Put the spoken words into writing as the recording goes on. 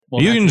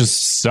Well, you can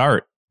just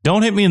start.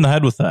 Don't hit me in the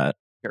head with that.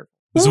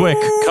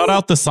 Zwick, cut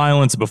out the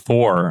silence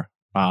before.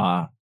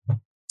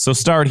 So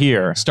start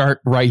here. Start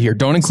right here.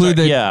 Don't include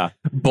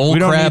bull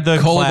crap,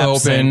 cold open.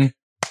 Sync.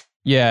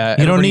 Yeah.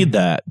 You don't need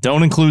that.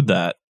 Don't include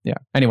that. Yeah.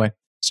 Anyway,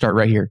 start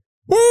right here.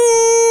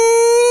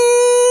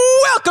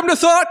 Welcome to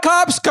Thought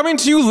Cops, coming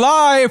to you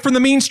live from the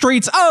mean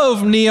streets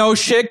of Neo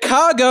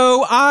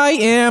Chicago. I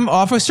am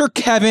Officer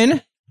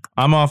Kevin.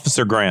 I'm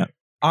Officer Grant.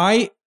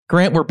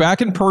 Grant, we're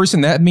back in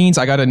person. That means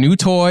I got a new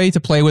toy to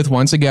play with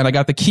once again. I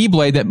got the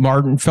Keyblade that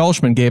Martin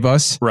Felshman gave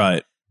us.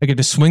 Right. I get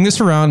to swing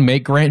this around,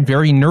 make Grant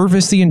very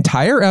nervous the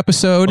entire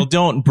episode. Well,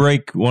 don't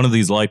break one of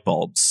these light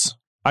bulbs.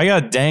 I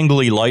got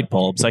dangly light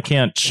bulbs. I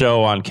can't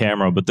show on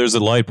camera, but there's a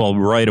light bulb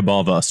right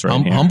above us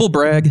right here. Humble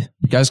brag.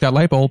 You guys got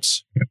light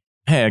bulbs.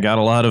 Hey, I got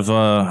a lot of,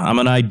 I'm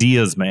an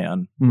ideas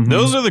man. Mm-hmm.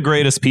 Those are the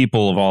greatest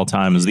people of all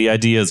time, is the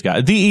ideas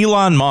guy. The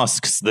Elon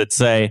Musks that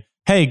say,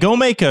 hey, go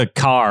make a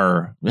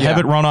car, have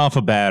it run off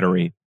a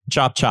battery,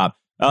 chop, chop.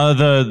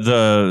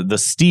 The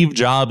Steve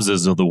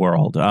Jobses of the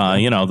world,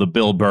 the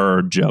Bill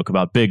Burr joke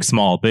about big,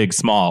 small,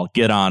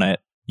 get on it.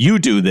 You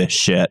do this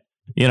shit.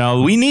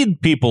 We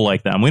need people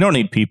like them. We don't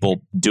need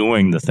people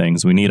doing the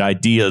things. We need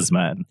ideas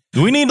men.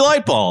 We need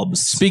light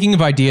bulbs. Speaking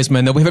of ideas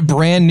men, though, we have a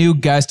brand new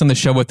guest on the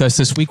show with us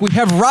this week. We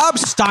have Rob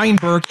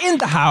Steinberg in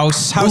the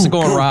house. How's it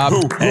going, Rob?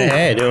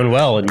 Hey, doing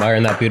well.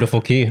 Admiring that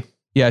beautiful key.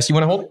 Yes, you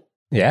want to hold it?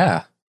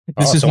 Yeah.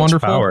 This is so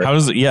wonderful. How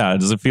does it? Yeah,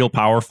 does it feel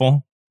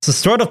powerful? It's a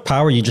sort of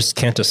power you just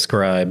can't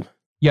describe.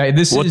 Yeah,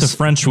 this what is the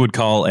French would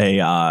call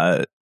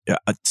a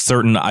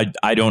certain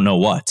I don't know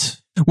what.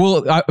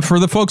 Well, for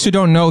the folks who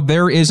don't know,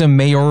 there is a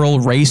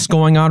mayoral race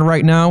going on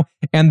right now,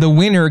 and the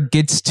winner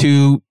gets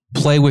to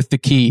play with the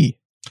key.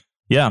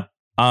 Yeah,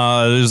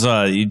 there's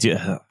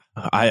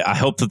I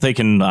hope that they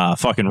can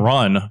fucking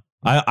run.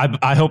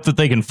 I hope that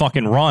they can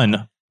fucking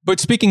run. But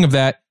speaking of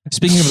that,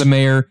 speaking of the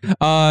mayor,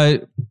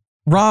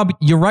 Rob,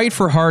 you write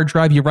for Hard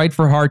Drive, you write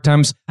for Hard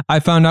Times. I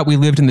found out we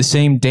lived in the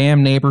same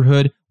damn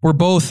neighborhood. We're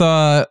both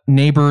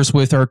neighbors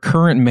with our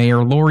current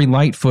mayor, Lori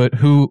Lightfoot,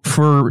 who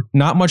for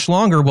not much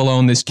longer will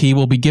own this key.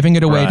 We'll be giving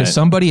it away to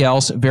somebody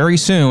else very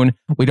soon.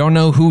 We don't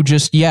know who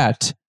just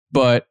yet,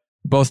 but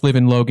both live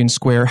in Logan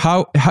Square.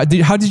 How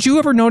did you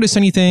ever notice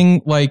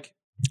anything like...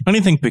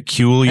 Anything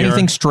peculiar?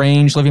 Anything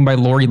strange living by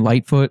Lori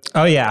Lightfoot?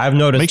 Oh, yeah, I've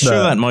noticed. Make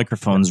sure that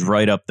microphone's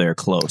right up there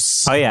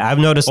close. Oh, yeah, I've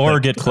noticed. Or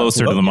get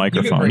closer to the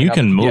microphone. You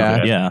can move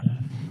it, yeah.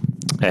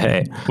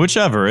 Hey.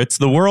 Whichever. It's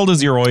the world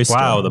is your oyster.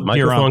 Wow, the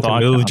microphone can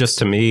move just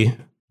to me.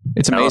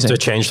 It's amazing. To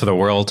change for the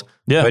world.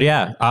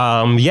 Yeah.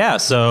 But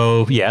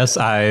so yes,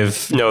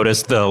 I've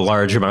noticed the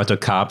large amount of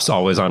cops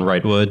always on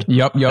Wrightwood.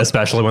 Yep.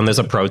 Especially when there's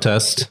a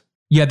protest.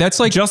 Yeah, that's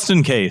like... Just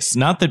in case.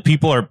 Not that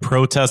people are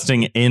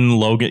protesting in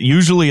Logan.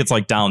 Usually it's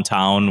like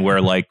downtown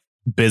where like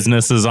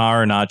businesses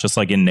are, not just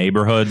like in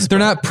neighborhoods. They're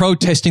not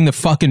protesting the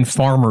fucking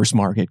farmers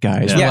market,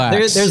 guys. Yeah,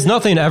 there's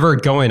nothing ever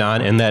going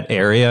on in that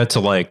area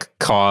to like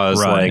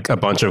cause like a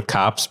bunch of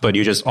cops, but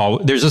there's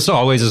just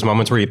always these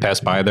moments where you pass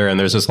by there and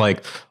there's just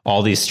like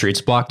all these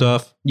streets blocked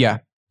off. Yeah.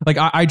 Like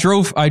I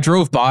drove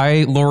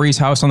by Lori's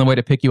house on the way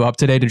to pick you up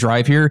today to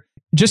drive here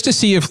just to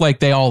see if like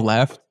they all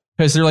left.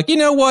 Because they're like, you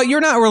know what?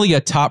 You're not really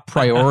a top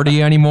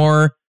priority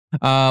anymore.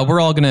 We're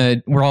all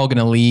gonna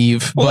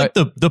leave. Well, but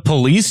like the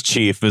police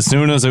chief, as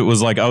soon as it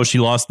was like, oh, she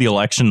lost the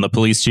election, the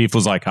police chief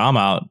was like, I'm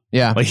out.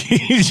 Yeah, like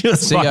he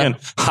just fucking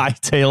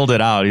hightailed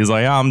it out. He's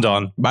like, I'm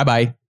done. Bye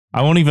bye.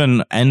 I won't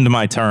even end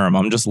my term.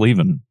 I'm just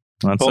leaving.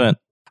 That's it.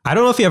 I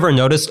don't know if you ever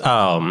noticed.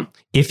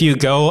 If you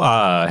go,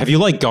 have you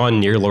like gone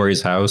near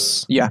Lori's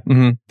house? Yeah.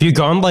 Mm-hmm. Have you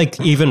gone like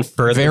even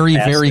further?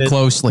 Very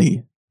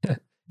closely.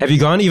 Have you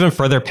gone even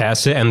further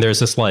past it and there's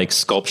this like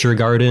sculpture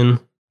garden?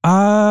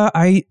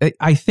 I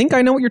think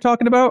I know what you're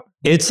talking about.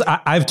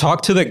 I've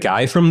talked to the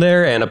guy from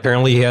there and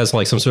apparently he has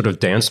like some sort of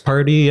dance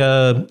party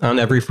on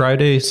every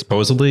Friday,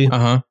 supposedly.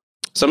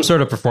 Some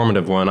sort of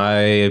performative one.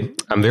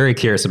 I'm very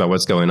curious about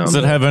what's going on. Does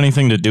it have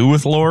anything to do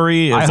with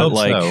Lori? I hope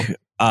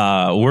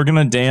so. We're going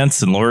to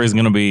dance and Lori's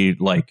going to be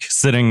like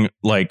sitting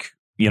like,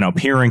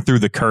 peering through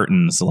the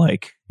curtains,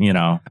 like,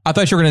 I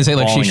thought you were going to say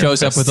like she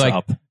shows up with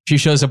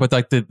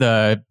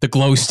the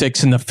glow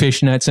sticks and the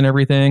fishnets and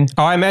everything.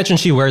 Oh, I imagine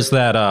she wears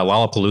that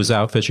Lollapalooza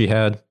outfit she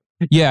had.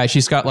 Yeah,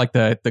 she's got like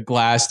the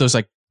glass, those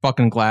like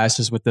fucking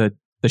glasses with the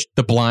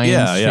blind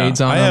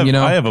shades on them.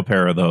 I have a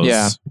pair of those.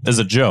 Yeah. As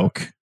a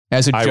joke.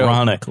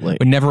 Ironically,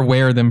 would never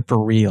wear them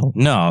for real.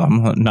 No,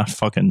 I'm not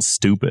fucking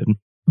stupid.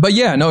 But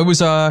yeah, no, it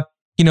was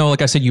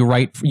like I said, you've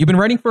been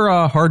writing for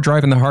Hard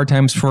Drive and the Hard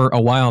Times for a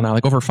while now,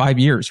 like over 5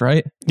 years,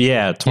 right?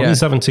 Yeah,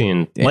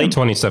 2017, late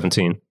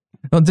 2017.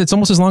 Well, it's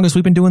almost as long as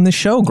we've been doing this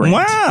show, Grant.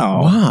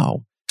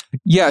 Wow.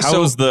 Yeah.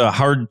 How was the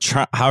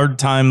Hard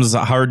Times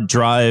Hard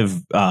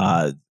Drive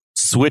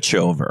switch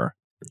over?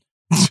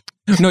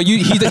 No,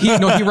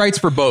 he writes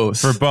for both.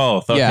 For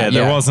both. Okay.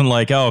 There wasn't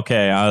like,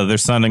 they're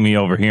sending me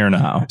over here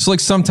now. So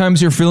like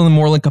sometimes you're feeling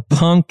more like a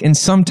punk and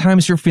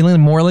sometimes you're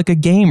feeling more like a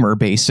gamer,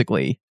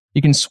 basically.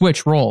 You can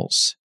switch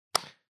roles.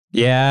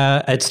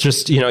 Yeah, it's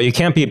just, you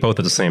can't be both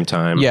at the same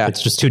time. Yeah.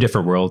 It's just two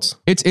different worlds.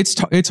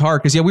 It's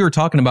hard because we were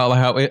talking about like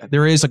how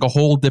there is like a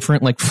whole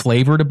different like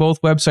flavor to both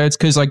websites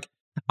because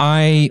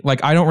I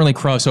don't really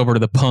cross over to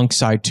the punk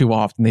side too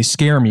often. They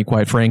scare me,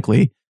 quite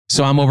frankly.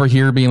 So I'm over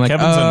here being like,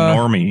 Kevin's a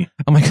normie.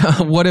 I'm like,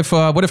 what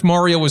if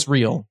Mario was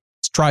real?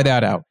 Let's try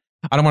that out.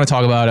 I don't want to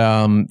talk about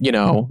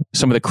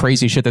some of the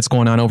crazy shit that's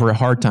going on over at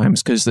Hard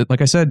Times because,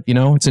 like I said,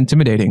 it's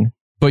intimidating.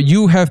 But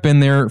you have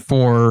been there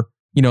for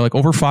like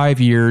over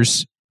 5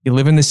 years. You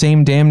live in the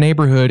same damn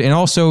neighborhood, and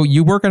also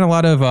you work on a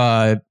lot of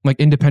like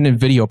independent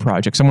video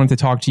projects. I wanted to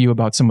talk to you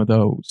about some of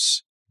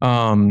those.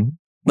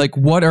 Like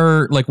what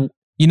are like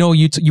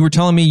you were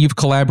telling me you've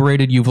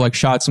collaborated, you've like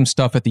shot some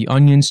stuff at the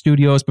Onion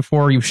Studios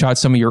before. You've shot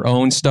some of your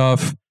own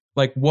stuff.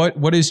 Like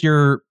what is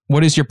your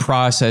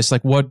process?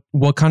 Like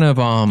what kind of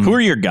who are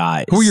your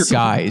guys? Who are your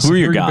guys? Who are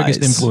your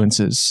biggest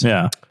influences?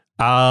 Yeah.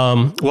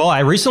 Well,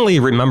 I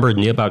recently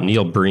remembered about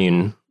Neil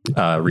Breen.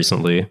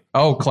 Recently.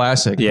 Oh,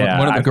 classic. Yeah,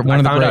 I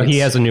found out he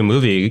has a new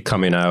movie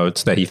coming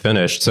out that he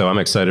finished, so I'm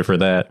excited for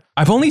that.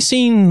 I've only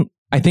seen,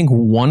 I think,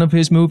 one of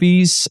his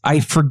movies. I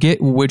forget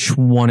which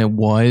one it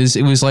was.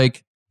 It was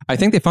like, I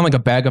think they found like a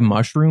bag of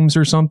mushrooms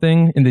or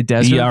something in the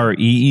desert.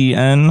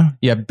 Breen?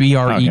 Yeah, Breen.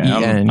 Okay,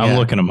 I'm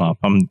looking him up.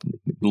 I'm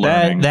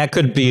learning. That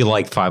could be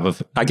like 5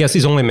 of... I guess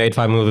he's only made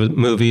 5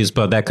 movies,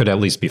 but that could at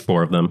least be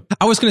 4 of them.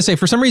 I was going to say,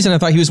 for some reason, I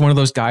thought he was one of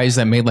those guys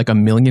that made like a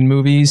million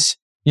movies.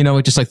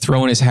 Just like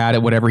throwing his hat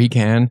at whatever he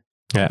can.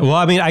 Yeah. Well,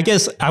 I mean, I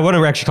guess I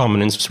wouldn't actually call him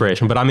an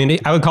inspiration, but I mean,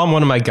 I would call him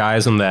one of my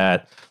guys in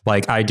that,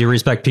 like, I do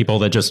respect people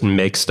that just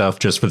make stuff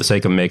just for the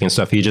sake of making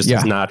stuff. He just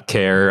does not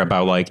care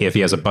about like if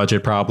he has a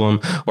budget problem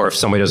or if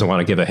somebody doesn't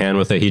want to give a hand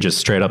with it. He just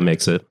straight up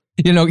makes it.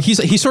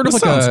 He's sort of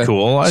like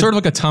cool. Sort of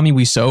like a Tommy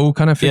Wiseau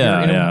kind of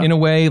figure in a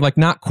way, like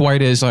not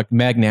quite as like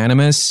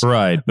magnanimous,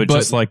 right? But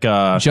just like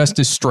just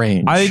as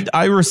strange.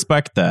 I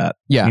respect that.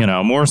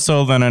 Yeah, more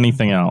so than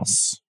anything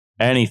else.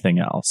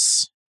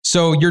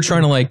 So you're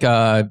trying to like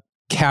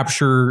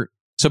capture.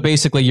 So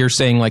basically, you're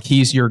saying like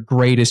he's your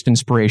greatest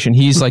inspiration.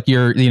 He's like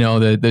your,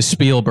 the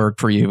Spielberg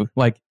for you.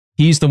 Like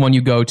he's the one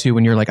you go to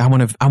when you're like, I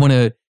want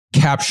to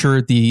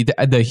capture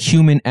the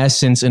human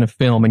essence in a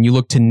film. And you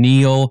look to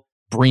Neil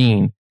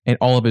Breen and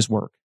all of his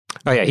work.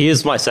 Oh yeah, he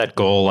is my set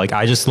goal. Like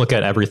I just look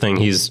at everything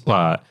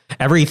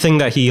everything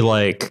that he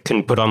like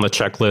can put on the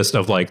checklist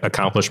of like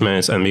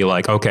accomplishments and be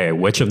like, okay,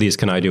 which of these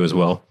can I do as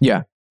well?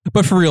 Yeah.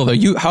 But for real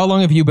though, how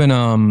long have you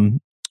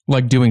been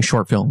like doing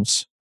short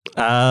films?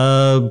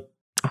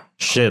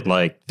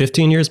 Like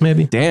 15 years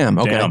maybe. Damn.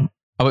 Okay. Damn.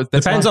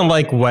 Depends on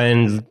like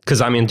when,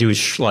 because I mean, do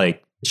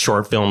like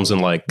short films in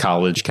like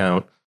college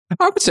count?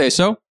 I would say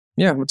so.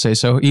 Yeah, I would say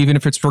so. Even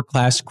if it's for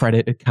class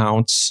credit, it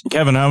counts.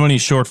 Kevin, how many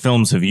short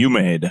films have you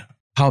made?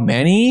 How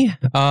many?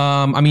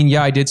 I mean,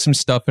 yeah, I did some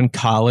stuff in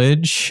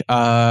college.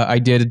 I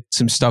did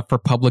some stuff for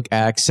public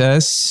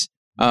access.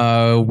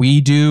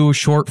 We do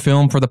short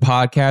film for the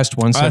podcast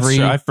once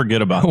I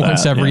forget about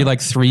once every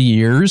like 3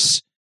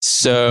 years.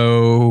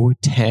 So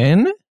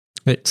 10.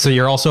 So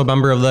you're also a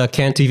member of the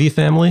Can TV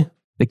family?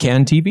 The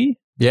Can TV?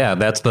 Yeah,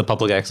 that's the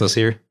public access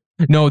here.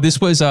 No, this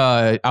was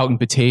out in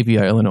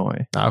Batavia,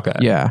 Illinois. Okay.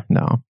 Yeah,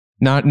 no.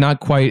 Not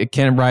quite. It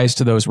can't rise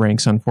to those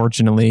ranks,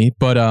 unfortunately.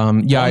 But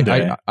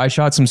yeah, I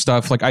shot some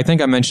stuff. Like I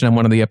think I mentioned on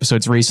one of the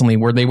episodes recently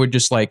where they would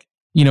just like,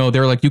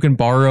 they're like, you can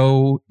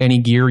borrow any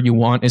gear you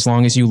want as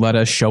long as you let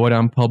us show it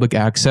on public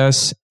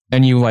access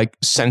and you like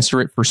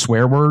censor it for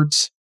swear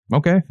words.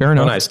 Okay, fair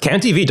enough. Oh, nice.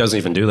 Can TV doesn't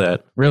even do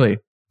that. Really?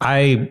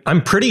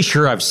 I'm pretty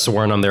sure I've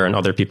sworn on there and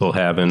other people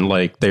have, and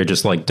like they're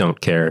just like don't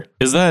care.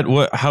 Is that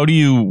what? How do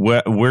you?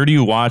 Where do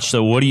you watch?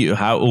 So what do you?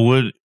 How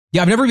would?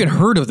 Yeah, I've never even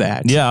heard of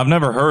that. Yeah, I've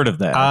never heard of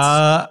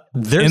that.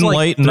 There's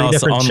Enlighten like 3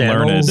 us different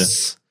unlearned.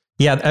 Channels.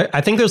 Yeah,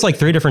 I think there's like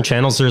 3 different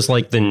channels. There's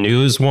like the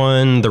news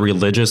one, the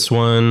religious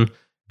one,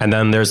 and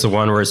then there's the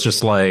one where it's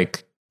just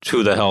like,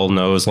 who the hell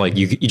knows? Like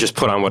you just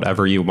put on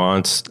whatever you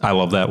want. I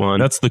love that one.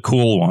 That's the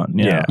cool one.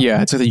 Yeah.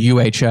 Yeah, it's at the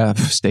UHF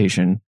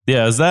station.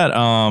 Yeah, is that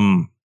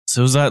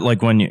so is that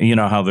like when you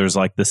know how there's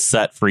like the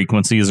set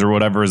frequencies or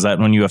whatever? Is that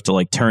when you have to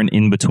like turn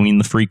in between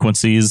the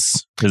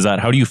frequencies? Is that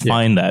how do you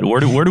find that? Where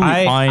do we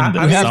find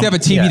this? You have to have a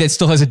TV that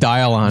still has a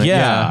dial on it.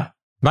 Yeah.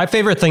 My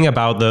favorite thing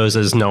about those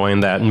is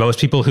knowing that most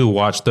people who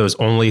watch those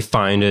only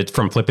find it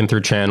from flipping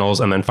through channels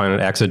and then find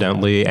it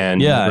accidentally and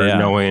never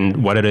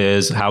knowing what it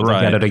is, how to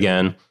get it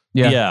again.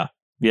 Yeah.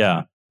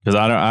 Because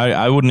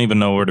I wouldn't even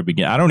know where to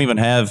begin. I don't even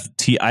have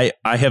I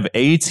have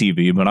a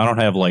TV, but I don't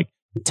have like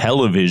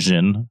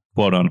television,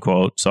 quote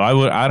unquote. So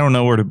I don't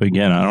know where to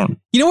begin.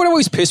 You know what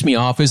always pissed me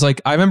off is like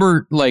I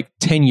remember like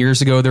 10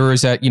 years ago there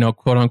was that,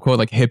 quote unquote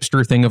like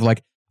hipster thing of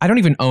like I don't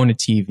even own a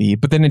TV,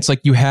 but then it's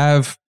like you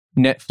have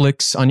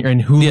Netflix on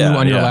and Hulu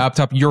on your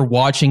laptop. You're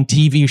watching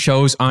TV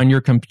shows on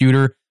your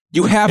computer.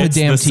 You have a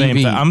damn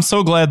TV. I'm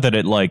so glad that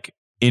it like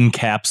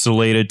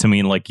encapsulated to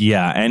mean like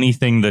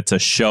anything that's a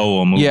show,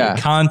 a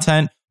movie,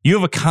 content. You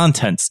have a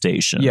content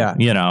station.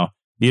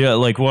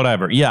 Like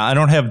whatever. I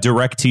don't have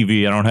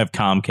DirecTV. I don't have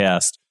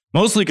Comcast.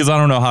 Mostly because I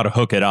don't know how to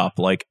hook it up.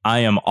 Like I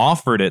am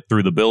offered it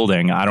through the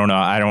building. I don't know.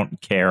 I don't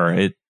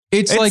care.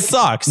 it like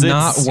sucks.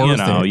 Not it's, worth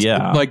it.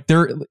 Yeah. Like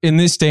there in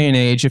this day and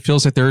age, it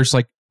feels like there's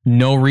like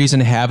no reason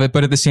to have it,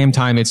 but at the same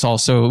time, it's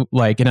also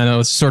like, and I know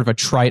it's sort of a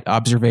trite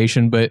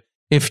observation, but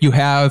if you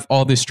have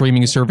all the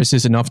streaming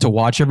services enough to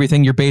watch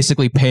everything, you're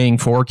basically paying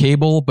for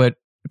cable. But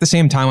at the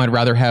same time, I'd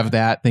rather have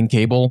that than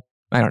cable.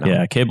 I don't know.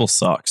 Yeah, cable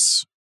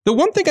sucks. The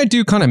one thing I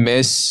do kind of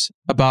miss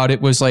about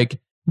it was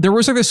like there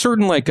was like a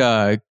certain like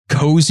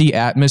cozy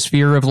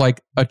atmosphere of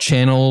like a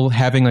channel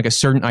having like a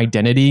certain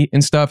identity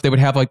and stuff. They would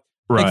have like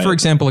for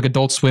example, like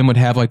Adult Swim would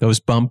have like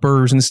those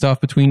bumpers and stuff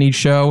between each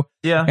show.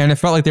 Yeah. And it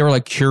felt like they were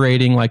like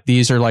curating like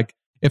these are like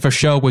if a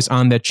show was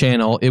on that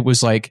channel, it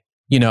was like,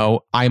 you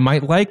know, I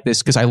might like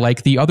this because I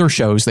like the other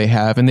shows they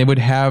have. And they would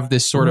have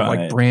this sort of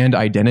like brand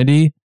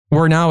identity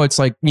where now it's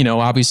like, you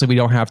know, obviously we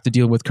don't have to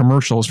deal with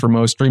commercials for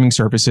most streaming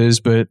services,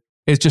 but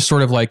it's just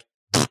sort of like,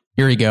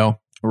 here you go.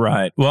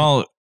 Right.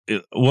 Well,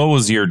 what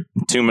was your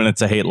 2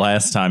 minutes of hate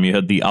last time? You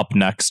had the Up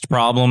Next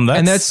problem.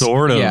 That's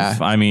sort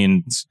of, I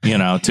mean, you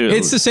know,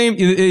 it's the same.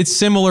 It's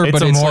similar,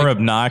 but it's a more like,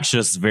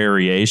 obnoxious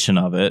variation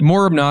of it.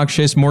 More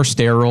obnoxious, more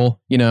sterile,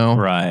 you know?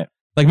 Right.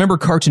 Like, remember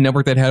Cartoon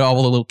Network that had all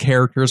the little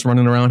characters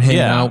running around hanging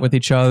out with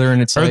each other?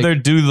 And it's or like, they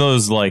do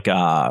those like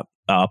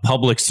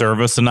public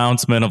service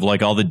announcement of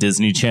like all the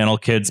Disney Channel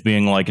kids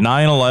being like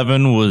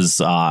 9/11 was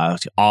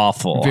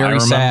awful. Very I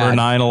remember sad.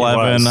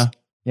 9/11.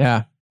 Yeah.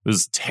 It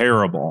was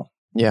terrible.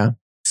 Yeah.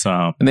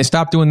 So, and they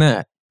stopped doing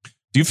that.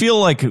 Do you feel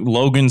like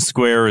Logan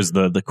Square is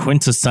the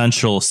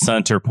quintessential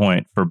center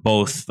point for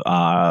both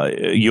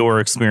your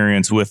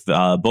experience with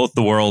both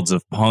the worlds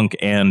of punk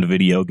and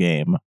video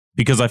game?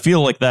 Because I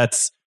feel like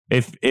that's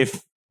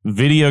if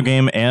video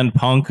game and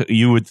punk,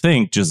 you would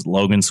think just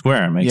Logan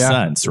Square makes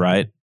sense,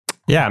 right?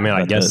 Yeah, I mean,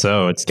 I guess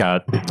so. It's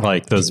got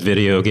like those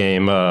video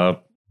game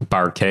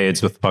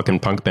barcades with fucking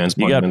punk bands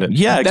plugged in it.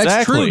 Yeah, exactly.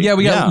 That's true. Yeah,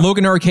 we got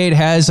Logan Arcade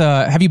has.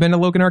 Have you been to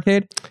Logan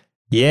Arcade?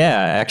 Yeah,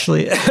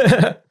 actually.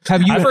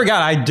 Have you? I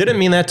forgot. I didn't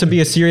mean that to be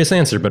a serious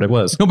answer, but it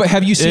was. No, but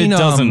have you seen? It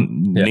doesn't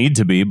need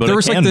to be, but there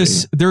was it can like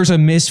this. There's a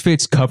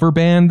Misfits cover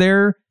band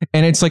there,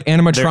 and it's like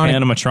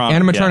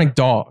animatronic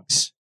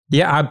dogs.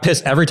 Yeah, I'm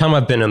pissed every time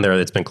I've been in there.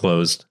 It's been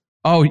closed.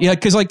 Oh yeah,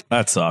 because like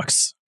that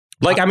sucks.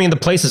 Like, I mean, the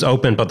place is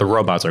open, but the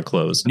robots are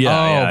closed.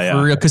 Yeah,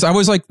 for real. Because I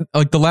was like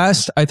the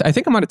last. I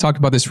think I might have talked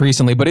about this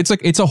recently, but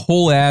it's a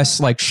whole ass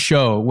like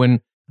show.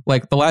 When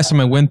like the last time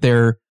I went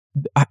there.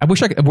 I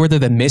wish I could, were they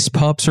the Miss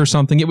Pups or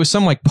something? It was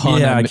some like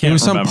pun. Yeah, it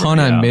was some pun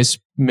on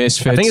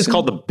Misfits. I think it's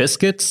called the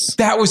Biscuits.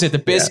 That was it, the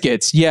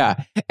Biscuits.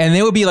 Yeah. And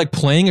they would be like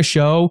playing a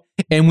show,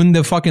 and when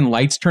the fucking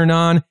lights turn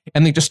on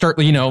and they just start,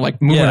 you know,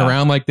 like moving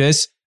around like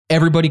this,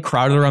 everybody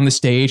crowded around the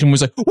stage and was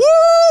like, "Woo,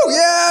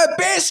 yeah,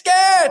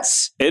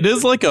 Biscuits!" It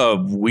is like a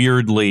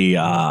weirdly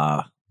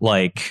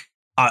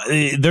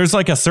there's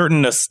like a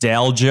certain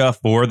nostalgia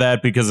for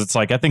that because it's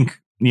like I think.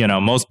 You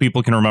know, most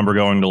people can remember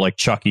going to like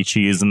Chuck E.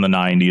 Cheese in the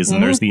 90s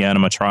and there's the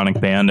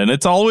animatronic band and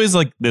it's always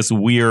like this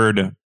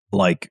weird,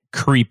 like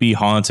creepy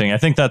haunting. I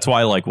think that's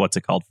why like, what's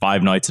it called?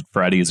 Five Nights at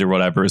Freddy's or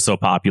whatever is so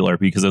popular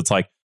because it's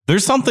like,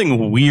 there's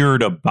something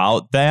weird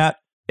about that.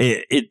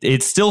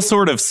 It still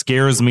sort of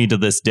scares me to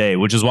this day,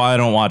 which is why I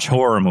don't watch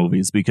horror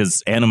movies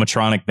because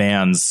animatronic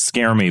bands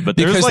scare me. But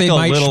there's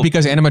like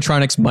because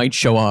animatronics might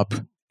show up.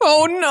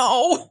 Oh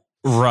no.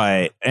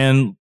 Right.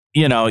 And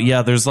you know,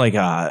 there's like,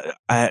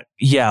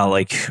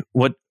 like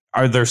what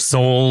are there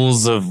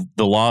souls of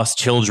the lost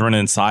children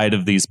inside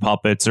of these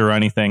puppets or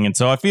anything? And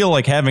so I feel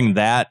like having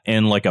that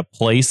in like a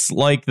place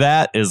like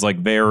that is like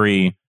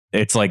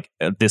it's like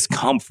this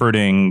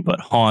comforting but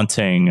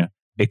haunting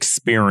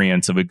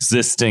experience of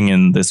existing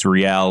in this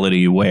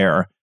reality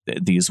where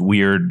these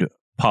weird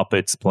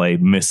puppets play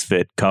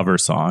misfit cover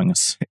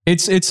songs.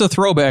 It's a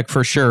throwback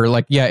for sure.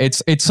 Like, yeah,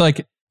 it's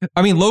like,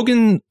 I mean,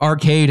 Logan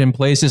Arcade and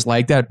places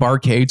like that,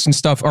 barcades and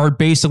stuff, are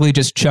basically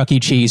just Chuck E.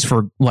 Cheese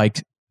for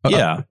like,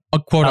 a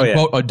quote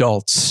unquote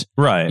adults,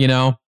 right? You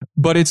know,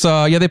 but it's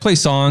they play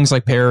songs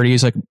like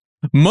parodies, like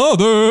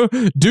 "Mother,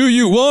 do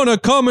you want to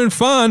come and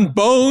find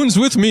bones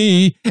with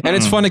me?" And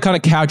it's fun to kind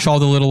of catch all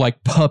the little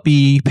like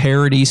puppy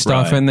parody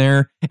stuff in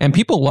there, and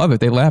people love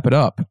it. They lap it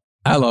up.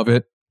 I love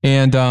it,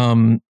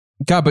 and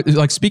God, but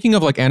like speaking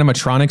of like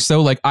animatronics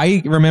though, like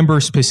I remember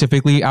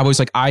specifically, I was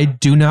like, I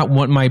do not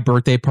want my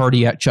birthday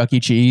party at Chuck E.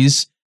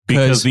 Cheese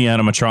because the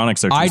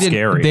animatronics are too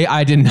scary.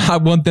 I did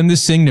not want them to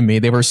sing to me.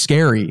 They were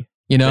scary.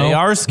 You know, they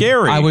are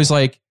scary. I was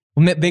like,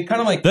 they kind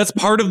of like that's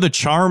part of the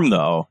charm,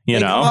 though. You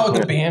know, come out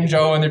with the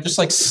banjo and they're just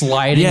like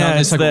sliding on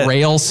this like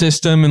rail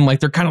system, and like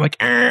they're kind of like,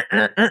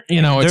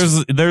 you know,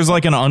 there's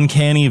like an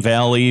uncanny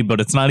valley, but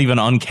it's not even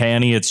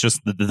uncanny. It's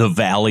just the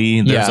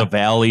valley. There's a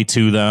valley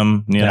to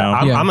them. You know,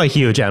 I'm a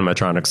huge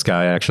animatronics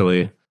guy.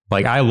 Actually,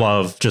 like I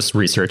love just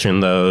researching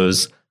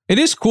those. It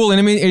is cool, and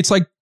I mean, it's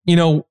like you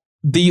know.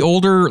 The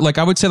older, like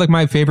I would say like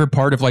my favorite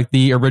part of like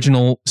the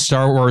original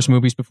Star Wars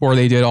movies before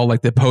they did all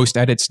like the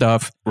post-edit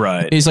stuff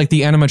is like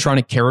the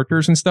animatronic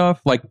characters and stuff.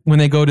 Like when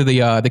they go to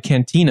the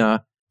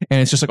cantina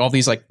and it's just like all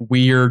these like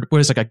weird, what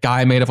is like a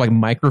guy made of like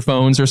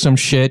microphones or some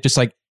shit, just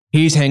like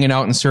he's hanging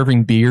out and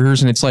serving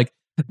beers and it's like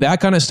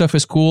that kind of stuff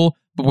is cool.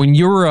 But when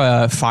you're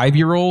a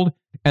 5-year-old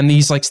and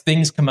these like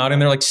things come out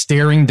and they're like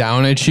staring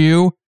down at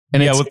you.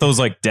 And with those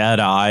like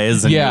dead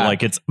eyes, and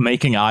like it's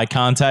making eye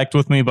contact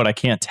with me, but I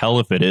can't tell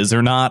if it is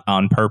or not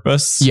on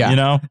purpose. Yeah, you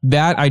know,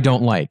 that I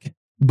don't like.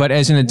 But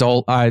as an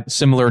adult,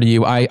 similar to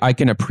you, I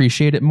can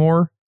appreciate it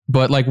more.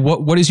 But like,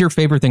 what is your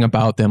favorite thing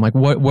about them? Like,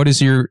 what is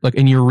your, like,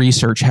 in your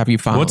research have you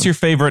found? What's your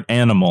favorite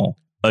animal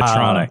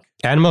electronic?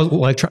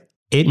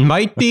 It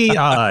might be,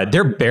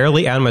 they're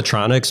barely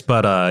animatronics,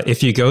 but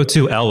if you go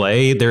to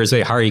LA, there's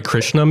a Hare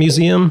Krishna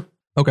museum.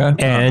 Okay.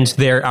 And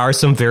there are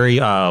some very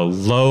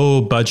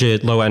low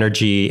budget, low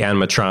energy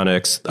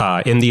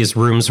animatronics in these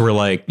rooms where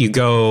like you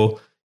go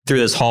through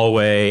this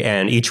hallway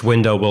and each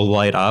window will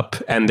light up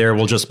and there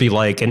will just be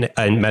like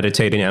a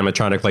meditating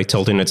animatronic like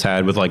tilting its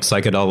head with like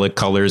psychedelic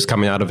colors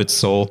coming out of its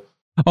soul.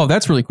 Oh,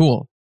 that's really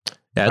cool.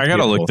 Yeah, I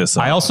gotta look this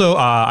up. I also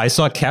I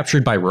saw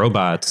Captured by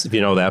Robots, if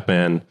you know that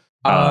band.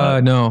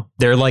 No.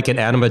 They're like an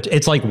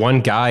it's like one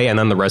guy and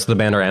then the rest of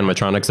the band are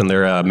animatronics and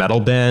they're a metal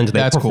band.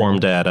 They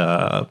performed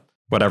at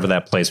whatever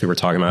that place we were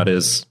talking about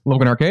is.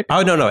 Logan Arcade?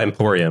 Oh, no,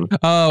 Emporium.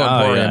 Oh,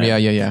 Emporium.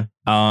 Yeah.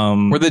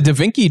 Where the Da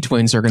Vinci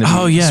twins are going to be.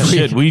 Oh, yeah,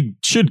 shit. We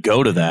should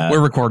go to that. We're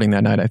recording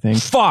that night, I think.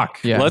 Fuck.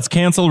 Yeah. Let's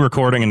cancel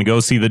recording and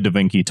go see the Da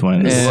Vinci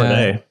twins.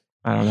 Yeah.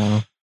 I don't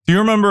know. Do you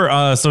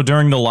remember, so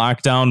during the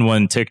lockdown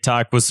when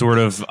TikTok was sort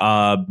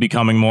of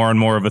becoming more and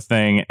more of a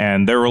thing,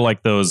 and there were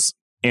like those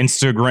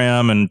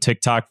Instagram and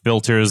TikTok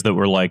filters that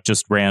were like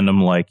just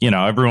random, like, you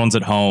know, everyone's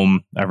at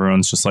home.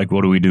 Everyone's just like,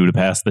 what do we do to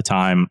pass the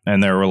time?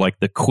 And there were like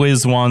the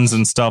quiz ones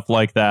and stuff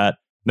like that.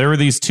 There were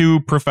these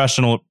two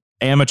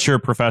amateur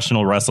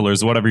professional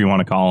wrestlers, whatever you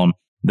want to call them,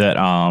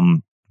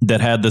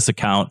 that had this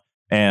account,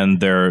 and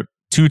they're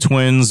two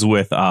twins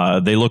with,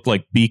 they look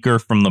like Beaker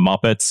from the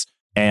Muppets,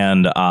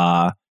 and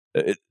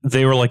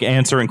they were like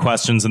answering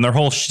questions, and their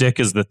whole shtick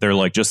is that they're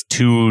like just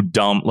too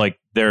dumb, like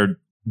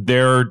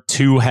their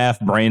two half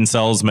brain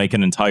cells make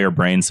an entire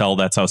brain cell.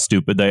 That's how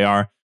stupid they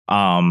are.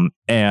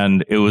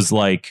 And it was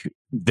like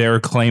their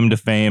claim to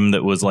fame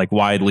that was like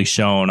widely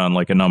shown on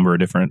like a number of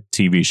different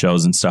TV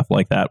shows and stuff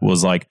like that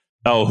was like,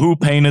 oh, who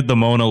painted the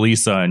Mona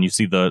Lisa? And you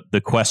see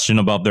the question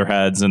above their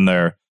heads, and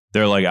they're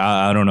like,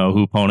 I don't know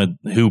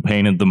who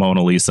painted the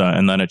Mona Lisa.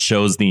 And then it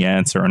shows the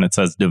answer and it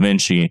says Da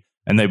Vinci,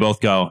 and they both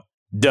go,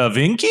 Da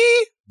Vinci?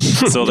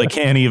 So they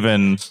can't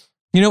even...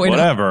 You know,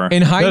 whatever.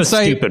 In hindsight, those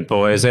stupid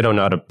boys, they don't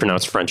know how to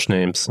pronounce French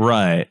names.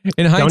 Right.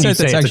 In hindsight,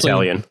 that's actually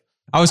Italian.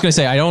 I was going to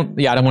say, I don't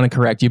want to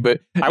correct you,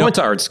 but I went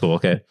to art school.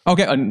 Okay.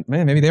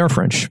 Maybe they are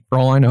French for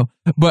all I know.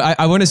 But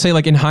I want to say,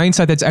 like, in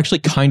hindsight, that's actually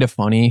kind of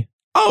funny.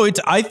 Oh,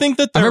 I think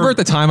that I remember at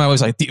the time I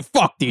was like,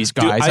 fuck these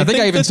guys. Dude, I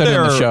think I even said it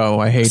in the show.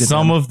 I hated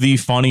some of the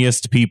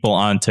funniest people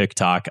on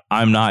TikTok.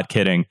 I'm not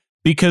kidding.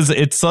 Because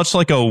it's such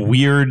like a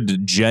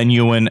weird,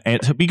 genuine,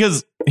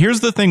 because here's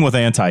the thing with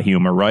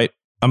anti-humor, right?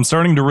 I'm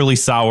starting to really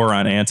sour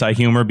on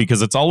anti-humor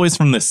because it's always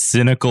from this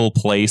cynical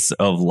place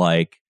of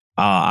like,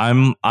 I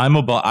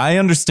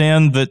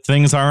understand that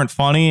things aren't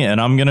funny,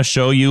 and I'm going to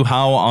show you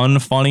how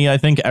unfunny I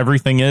think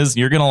everything is.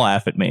 You're going to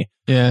laugh at me.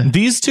 Yeah.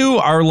 These two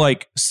are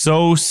like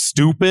so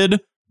stupid,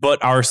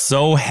 but are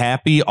so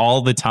happy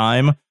all the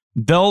time.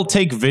 They'll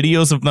take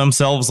videos of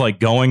themselves like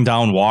going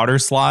down water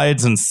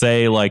slides and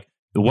say like,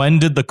 when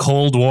did the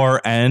Cold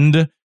War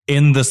end?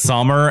 In the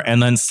summer,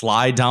 and then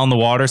slide down the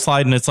water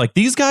slide. And it's like,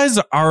 these guys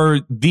are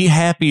the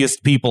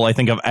happiest people I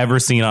think I've ever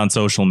seen on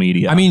social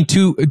media. I mean,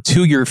 to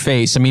your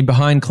face. I mean,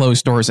 behind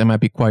closed doors, it might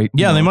be quite,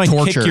 they might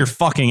torture. Kick your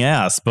fucking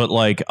ass. But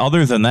like,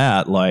 other than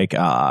that, like,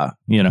 I'm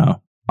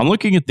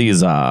looking at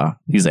these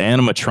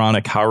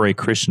animatronic Hare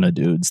Krishna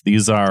dudes.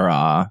 These are,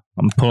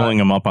 I'm pulling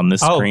them up on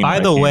this screen. Oh, by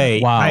the way,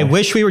 wow. I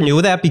wish we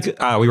knew that because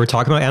we were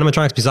talking about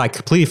animatronics, because I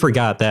completely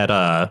forgot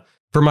that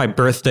for my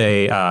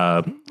birthday,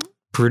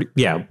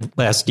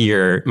 last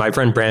year, my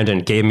friend Brandon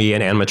gave me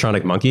an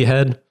animatronic monkey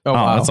head. Oh,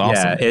 wow. That's awesome.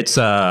 Yeah, it's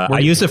I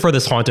used it for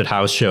this haunted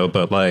house show,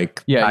 but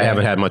like I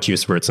haven't had much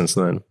use for it since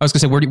then. I was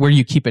gonna say, where do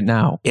you keep it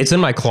now? It's in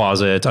my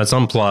closet. It's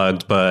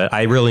unplugged, but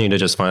I really need to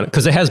just find it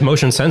because it has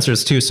motion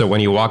sensors too. So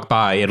when you walk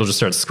by, it'll just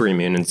start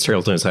screaming and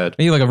trail to his head.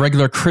 Maybe like a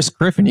regular Chris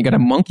Griffin. You got a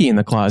monkey in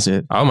the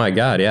closet. Oh my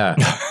god, yeah.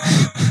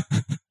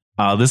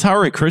 This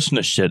Hare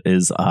Krishna shit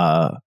is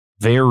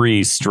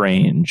very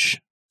strange.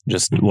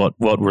 Just what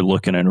we're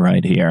looking at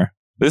right here.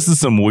 This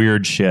is some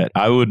weird shit.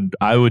 I would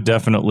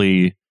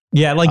definitely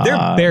like they're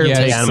barely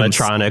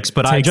animatronics,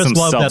 but I just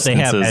love that they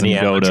have any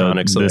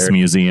animatronics. Go to this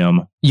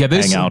museum.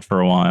 Hang out for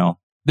a while.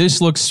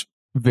 This looks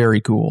very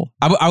cool.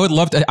 I would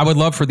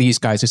love for these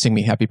guys to sing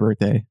me happy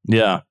birthday.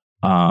 Yeah.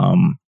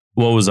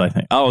 What was I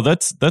thinking? Oh,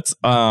 that's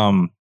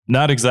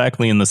not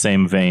exactly in the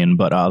same vein,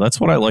 but that's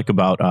what I like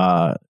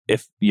about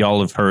if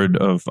y'all have heard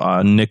of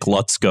Nick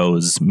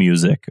Lutzko's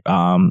music.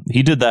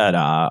 He did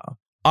that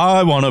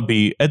I want to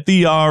be at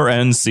the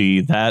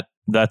RNC,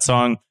 that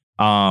song.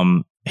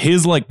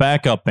 His like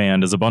backup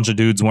band is a bunch of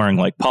dudes wearing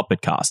like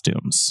puppet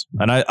costumes.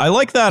 And I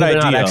like that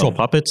idea. They're not actual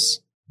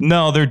puppets?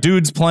 No, they're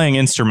dudes playing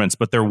instruments,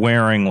 but they're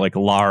wearing like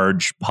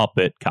large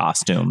puppet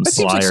costumes. That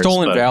seems like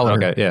stolen valor.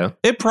 Okay, yeah.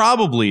 It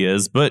probably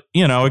is, but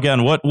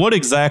again, what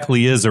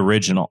exactly is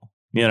original?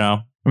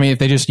 I mean, if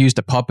they just used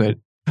a puppet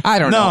I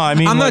don't know. I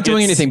mean, I'm not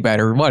doing anything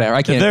better. Whatever.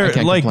 I can't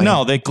like, complain.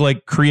 no, they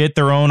like create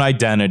their own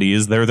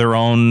identities. They're their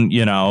own,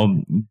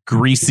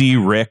 greasy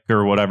Rick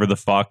or whatever the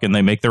fuck, and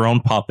they make their own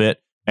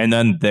puppet, and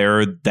then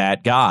they're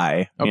that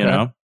guy,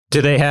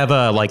 Do they have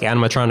a like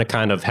animatronic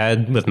kind of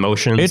head with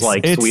motions it's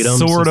Sweetums?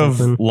 Sort of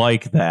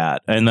like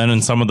that. And then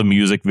in some of the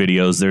music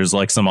videos, there's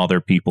like some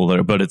other people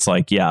that but it's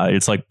like,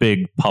 it's like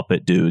big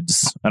puppet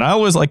dudes. And I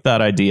always like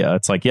that idea.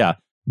 It's like,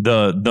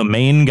 the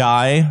main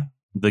guy,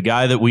 the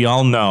guy that we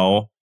all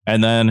know,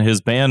 and then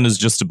his band is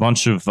just a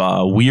bunch of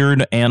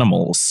weird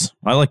animals.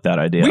 I like that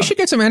idea. We should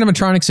get some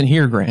animatronics in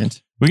here,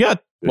 Grant. We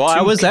got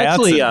I was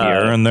actually here,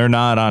 and they're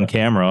not on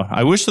camera.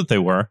 I wish that they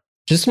were.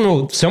 Just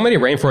so many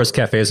rainforest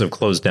cafes have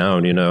closed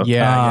down,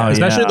 Yeah.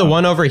 Especially the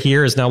one over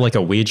here is now like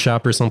a weed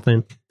shop or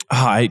something.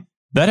 That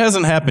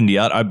hasn't happened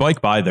yet. I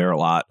bike by there a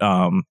lot.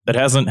 That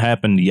hasn't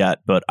happened yet,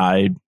 but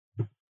I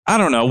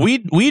don't know.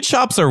 Weed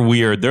shops are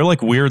weird. They're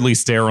like weirdly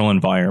sterile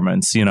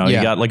environments. You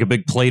got like a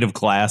big plate of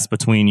glass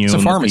between you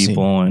and the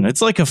people, and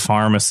it's like a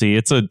pharmacy.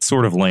 It's a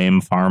sort of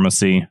lame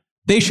pharmacy.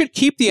 They should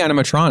keep the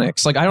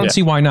animatronics. Like, I don't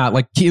see why not.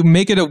 Like,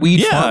 make it a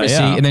weed pharmacy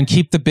and then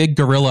keep the big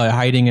gorilla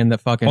hiding in the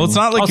fucking... Well, it's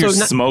not like you're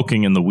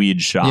smoking in the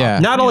weed shop. Yeah.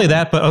 Not only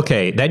that, but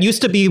okay, that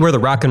used to be where the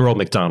Rock and Roll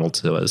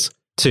McDonald's was,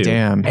 too.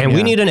 Damn. And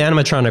we need an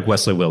animatronic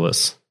Wesley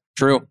Willis.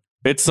 True.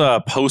 It's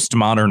a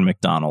postmodern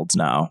McDonald's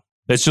now.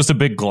 It's just a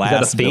big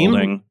glass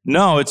building.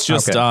 No, it's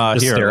just...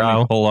 here, let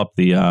me pull up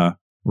the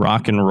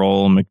Rock and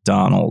Roll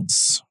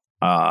McDonald's.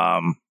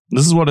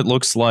 This is what it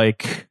looks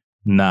like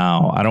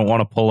now. I don't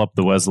want to pull up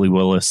the Wesley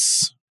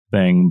Willis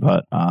thing,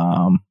 but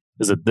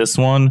is it this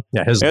one?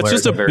 Yeah, it's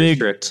just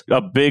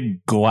a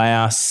big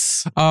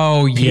glass.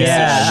 Oh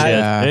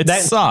yeah, it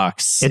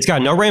sucks. It's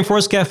got no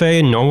Rainforest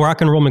Cafe, no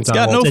Rock and Roll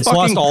McDonald's. It's got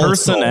no fucking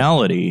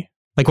personality.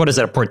 Like, what is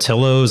that?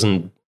 Portillo's,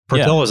 and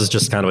Portillo's is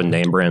just kind of a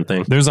name brand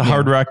thing. There's a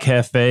Hard Rock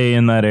Cafe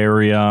in that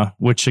area,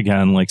 which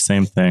again, like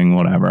same thing,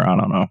 whatever. I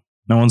don't know.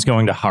 No one's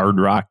going to Hard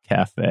Rock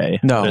Cafe.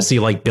 No, to see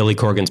like Billy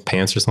Corgan's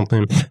pants or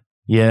something.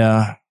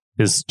 Yeah.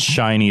 His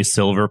shiny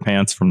silver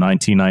pants from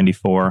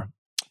 1994.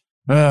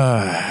 What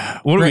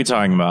are we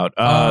talking about?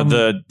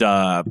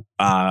 The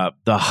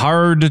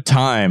hard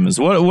times.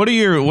 What are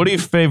your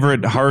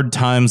favorite hard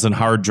times and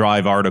hard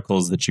drive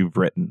articles that you've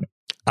written?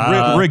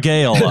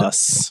 Regale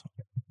us.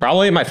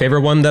 Probably my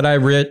favorite one that I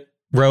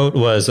wrote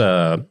was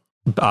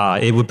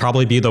it would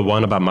probably be the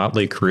one about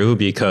Motley Crue,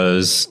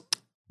 because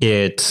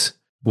it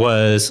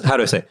was, how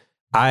do I say?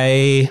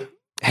 I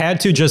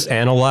had to just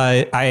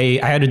analyze. I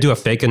had to do a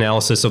fake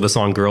analysis of the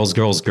song Girls,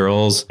 Girls,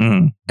 Girls.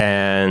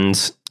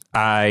 And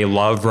I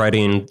love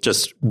writing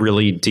just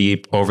really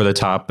deep, over the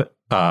top,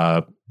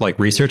 like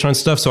research on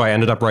stuff. So I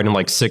ended up writing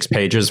like 6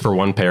 pages for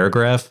one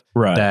paragraph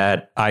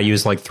that I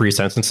used like 3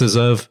 sentences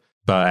of.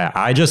 But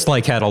I just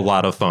like had a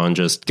lot of fun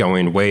just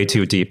going way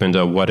too deep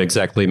into what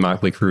exactly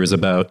Motley Crue is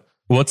about.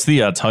 What's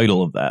the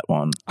title of that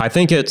one? I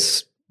think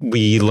it's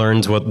We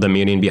Learned What the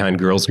Meaning Behind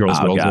Girls, Girls,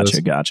 Girls is.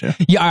 Gotcha.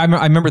 Yeah, I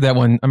remember that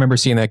one. I remember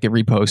seeing that get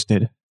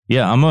reposted.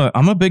 Yeah, I'm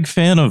a big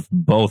fan of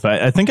both.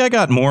 I think I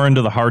got more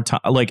into the hard time.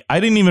 Like, I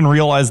didn't even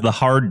realize the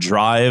hard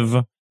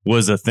drive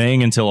was a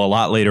thing until a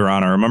lot later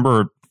on. I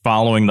remember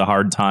following the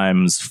hard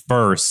times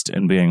first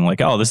and being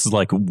like, oh, this is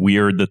like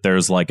weird that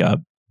there's like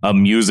a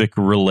music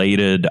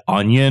related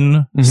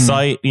Onion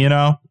site,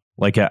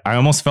 Like, I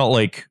almost felt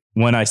like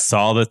when I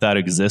saw that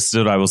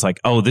existed, I was like,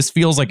 oh, this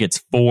feels like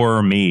it's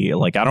for me.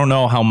 Like, I don't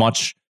know how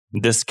much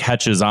this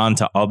catches on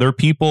to other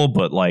people,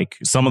 but like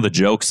some of the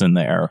jokes in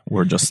there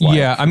were just like,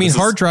 yeah, I mean,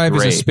 Hard Drive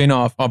is a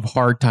spin-off of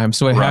Hard Time,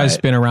 so it has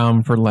been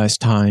around for less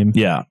time.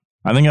 Yeah.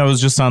 I think I was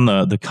just on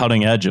the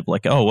cutting edge of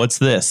like, oh, what's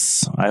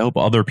this? I hope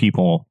other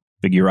people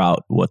figure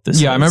out what this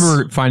is. Yeah, I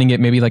remember finding it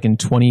maybe like in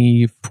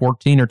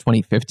 2014 or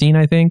 2015,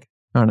 I think.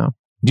 I don't know.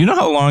 Do you know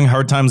how long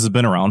Hard Times has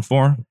been around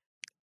for?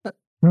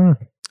 I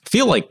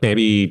feel like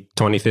maybe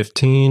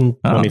 2015,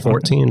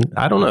 2014. Okay.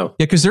 I don't know.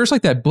 Yeah, because there's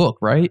like that book,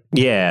 right?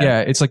 Yeah.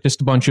 Yeah, it's like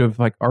just a bunch of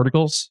like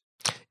articles.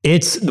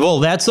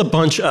 That's a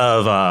bunch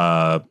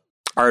of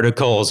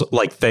articles,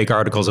 like fake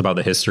articles about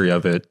the history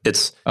of it.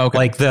 It's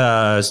like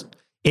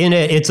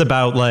it's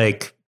about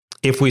like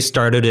if we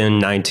started in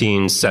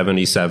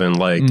 1977,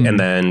 like, and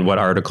then what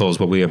articles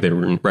would we have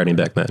been writing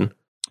back then?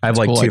 I have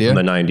like cool 2 idea.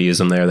 From the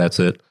 90s in there. That's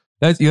it.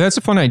 That's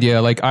a fun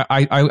idea. Like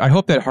I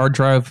hope that Hard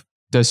Drive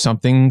does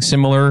something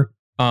similar.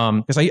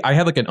 Because I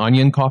had like an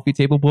Onion coffee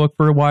table book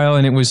for a while,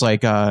 and it was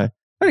like I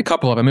had a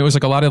couple of them. It was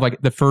like a lot of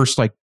like the first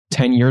like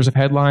 10 years of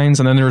headlines,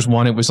 and then there was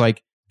one. It was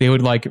like they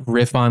would like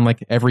riff on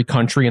like every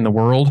country in the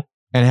world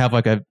and have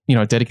like a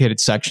dedicated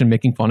section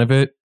making fun of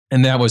it,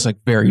 and that was like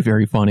very,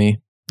 very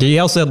funny. They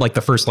also had like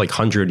the first like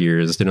 100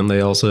 years, didn't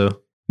they?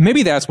 Also,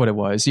 maybe that's what it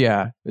was.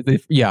 Yeah,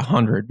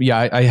 100.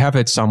 Yeah, I have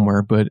it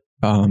somewhere, but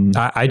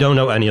I don't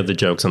know any of the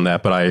jokes on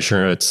that, but I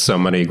assure it's so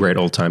many great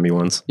old timey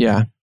ones.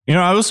 Yeah.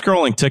 I was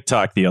scrolling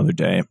TikTok the other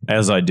day,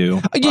 as I do.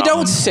 You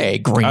don't say,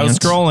 Grant. I was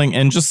scrolling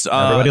and just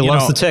everybody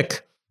loves the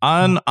tick.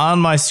 On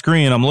my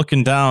screen, I'm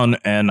looking down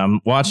and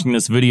I'm watching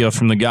this video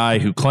from the guy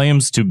who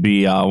claims to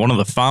be one of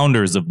the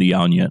founders of The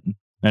Onion,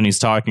 and he's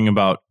talking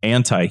about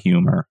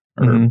anti-humor.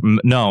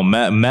 No,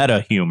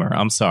 meta humor.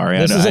 I'm sorry.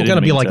 This isn't going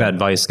to be like that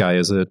Vice guy,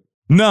 is it?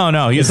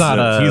 No, he's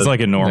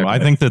like a normal. I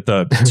think that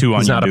the two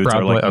Onion dudes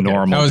are like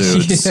normal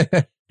dudes.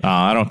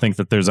 I don't think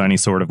that there's any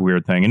sort of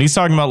weird thing. And he's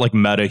talking about like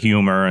meta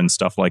humor and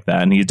stuff like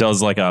that. And he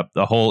does like a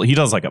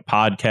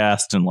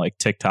podcast and like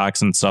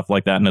TikToks and stuff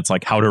like that. And it's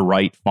like How to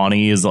Write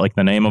Funny is like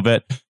the name of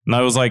it. And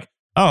I was like,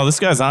 oh, this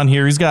guy's on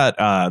here. He's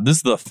got this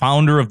is the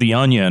founder of The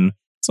Onion.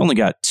 It's only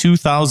got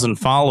 2,000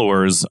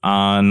 followers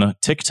on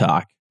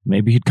TikTok.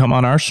 Maybe he'd come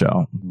on our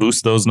show,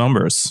 boost those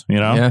numbers, you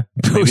know? Yeah,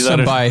 boost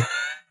them by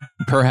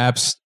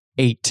perhaps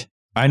 8.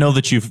 I know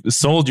that you've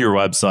sold your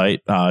website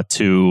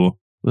to...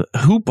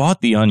 Who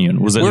bought The Onion?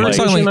 Was it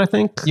Univision, I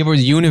think? Yeah, it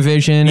was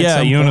Univision.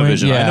 Yeah,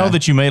 Univision. Yeah. I know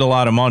that you made a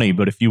lot of money,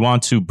 but if you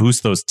want to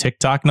boost those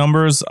TikTok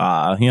numbers,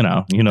 you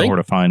know where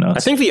to find us. I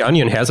think The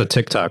Onion has a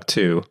TikTok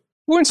too.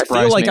 I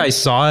feel like I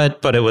saw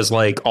it, but it was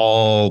like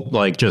all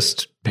like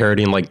just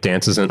parodying like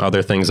dances and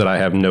other things that I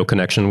have no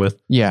connection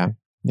with. Yeah.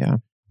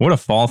 What a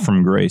fall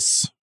from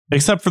grace.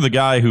 Except for the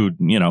guy who,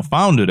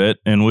 founded it,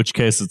 in which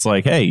case it's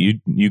like, hey,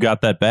 you got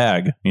that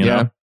bag, you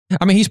know?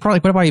 I mean, he's probably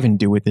like, what do I even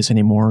do with this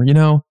anymore,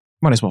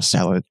 Might as well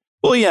sell it.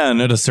 Well, yeah,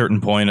 and at a certain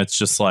point, it's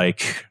just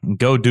like,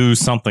 go do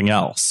something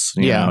else.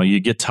 You know, you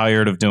get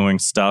tired of doing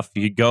stuff.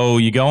 You go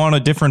on a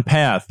different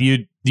path.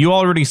 You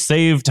already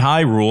saved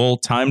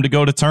Hyrule. Time to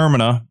go to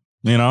Termina,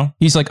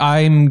 He's like,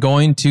 I'm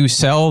going to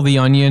sell The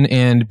Onion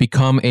and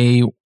become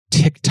a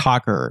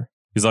TikToker.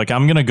 He's like,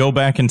 I'm going to go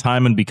back in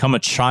time and become a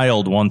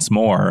child once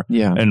more.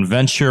 Yeah. And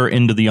venture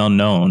into the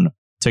unknown.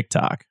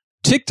 TikTok.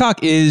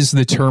 TikTok is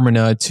the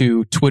Termina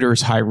to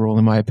Twitter's Hyrule,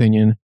 in my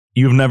opinion.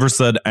 You've never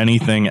said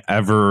anything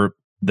ever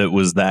that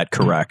was that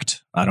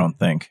correct, I don't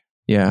think.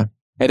 Yeah.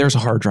 Hey, there's a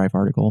hard drive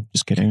article.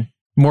 Just kidding.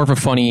 More of a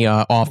funny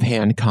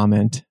offhand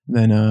comment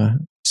than a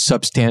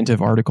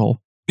substantive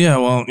article. Yeah,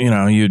 well,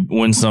 you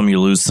win some, you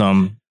lose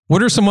some.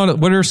 What are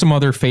some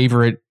other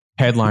favorite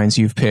headlines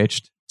you've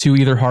pitched to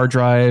either Hard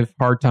Drive,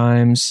 Hard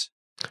Times?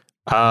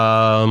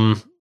 I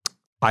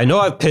know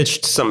I've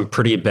pitched some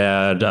pretty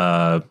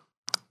bad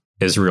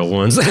Israel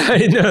ones.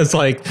 I know it's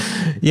like,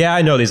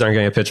 I know these aren't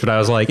going to get pitched, but I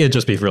was like, it'd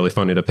just be really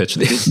funny to pitch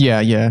these.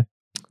 Yeah.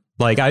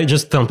 Like, I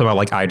just thumped about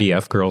like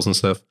IDF girls and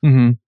stuff.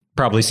 Mm-hmm.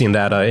 Probably seen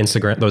that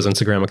those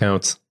Instagram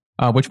accounts.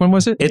 Which one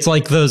was it? It's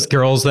like those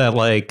girls that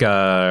like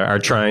are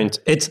trying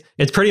to,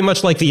 it's pretty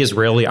much like the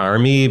Israeli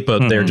army,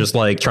 but they're just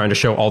like trying to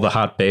show all the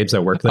hot babes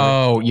that work there.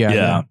 Oh,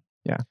 yeah.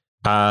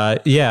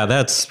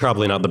 That's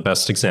probably not the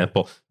best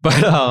example,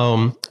 but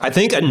I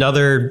think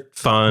another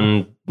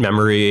fun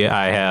memory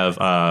I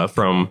have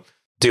from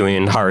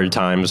doing hard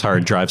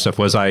drive stuff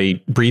was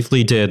I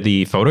briefly did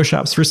the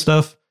Photoshops for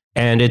stuff.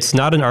 And it's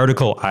not an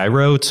article I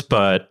wrote,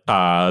 but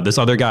this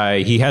other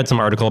guy, he had some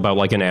article about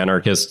like an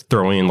anarchist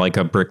throwing like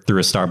a brick through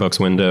a Starbucks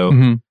window.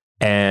 Mm-hmm.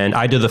 And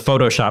I did the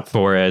Photoshop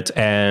for it.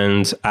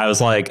 And I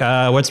was like,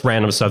 what's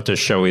random stuff to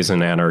show he's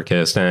an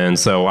anarchist? And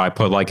so I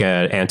put like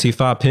an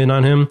Antifa pin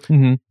on him.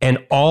 Mm-hmm. And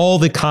all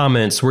the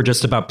comments were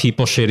just about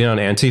people shitting on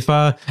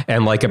Antifa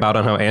and like about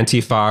on how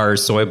Antifa are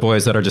soy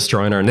boys that are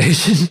destroying our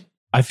nation.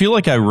 I feel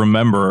like I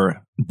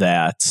remember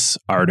that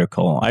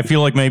article. I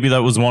feel like maybe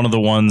that was one of the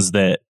ones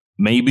that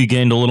maybe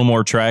gained a little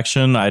more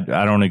traction. I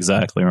don't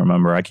exactly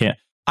remember.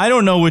 I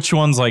don't know which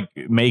ones like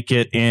make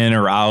it in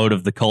or out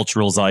of the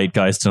cultural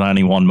zeitgeist at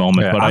any one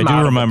moment, but I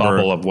do remember the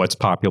bubble of what's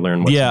popular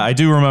and what's not. I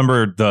do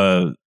remember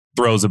the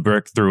throws a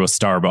brick through a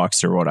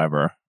Starbucks or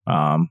whatever.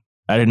 I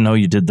didn't know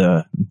you did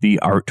the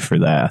art for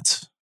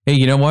that. Hey,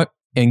 you know what?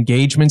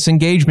 Engagement's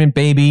engagement,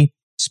 baby.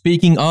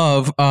 Speaking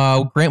of,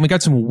 Grant, we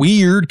got some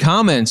weird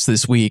comments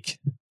this week.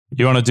 Do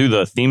you want to do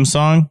the theme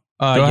song?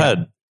 Go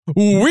ahead.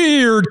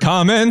 Weird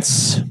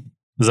comments.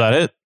 Is that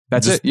it?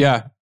 That's it.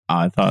 Yeah.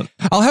 I thought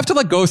I'll have to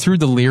like go through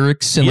the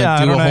lyrics and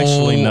like do a whole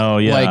actually know.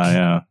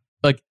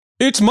 Like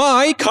it's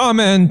my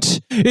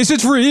comment. Is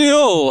it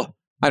real?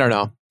 I don't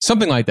know.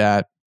 Something like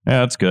that.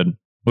 Yeah, that's good.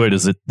 Wait,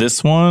 is it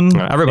this one?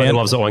 Everybody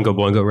loves the Oingo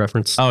Boingo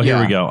reference. Oh, here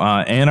we go.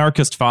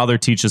 Anarchist father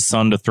teaches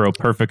son to throw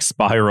perfect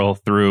spiral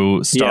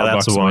through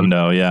Starbucks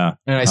window. Yeah.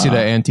 And I see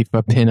that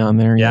Antifa pin on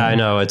there. Yeah, I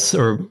know.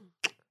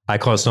 I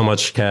caused so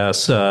much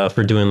chaos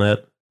for doing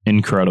that.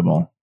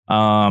 Incredible.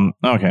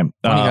 Okay.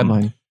 Funny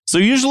headline. So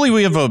usually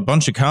we have a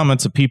bunch of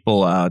comments of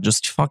people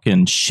just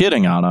fucking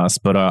shitting on us,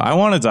 but I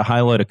wanted to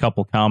highlight a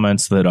couple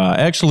comments that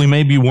actually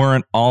maybe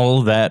weren't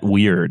all that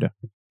weird.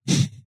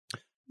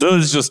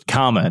 Those just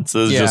comments.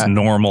 Those just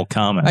normal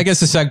comments. I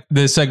guess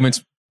the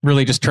segment's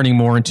really just turning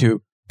more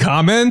into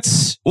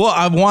comments. Well,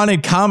 I've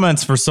wanted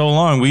comments for so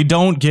long. We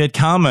don't get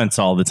comments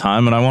all the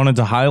time, and I wanted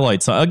to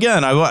highlight some.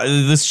 Again,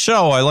 this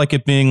show, I like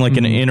it being like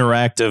an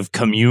interactive,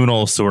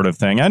 communal sort of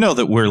thing. I know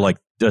that we're like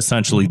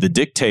essentially the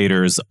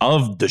dictators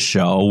of the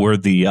show. We're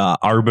the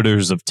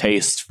arbiters of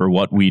taste for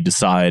what we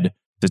decide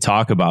to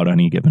talk about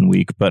any given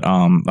week. But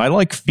I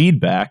like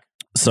feedback.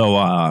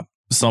 So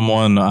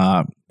someone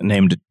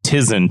named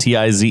Tizen,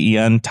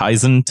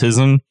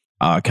 Tizen,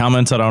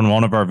 commented on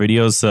one of our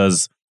videos,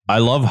 says, I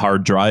love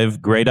Hard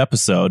Drive. Great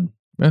episode.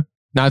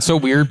 Not so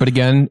weird, but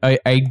again,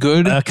 a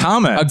good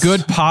comment. A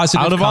good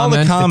positive out of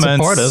comment. all the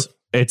comments.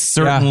 it's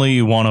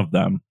certainly one of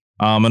them.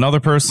 Another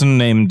person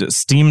named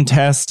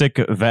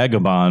Steamtastic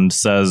Vagabond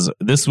says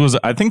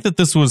I think that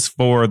this was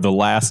for the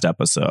last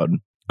episode.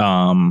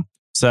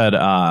 Said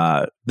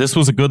this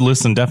was a good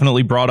listen,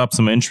 definitely brought up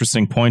some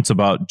interesting points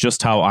about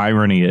just how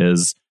irony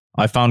is.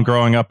 I found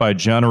growing up I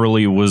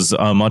generally was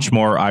a much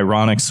more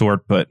ironic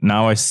sort, but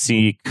now I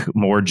seek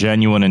more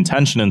genuine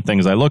intention in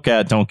things I look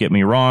at. Don't get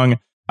me wrong,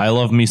 I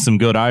love me some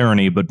good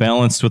irony, but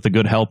balanced with a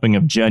good helping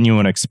of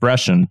genuine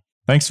expression.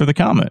 Thanks for the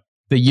comment.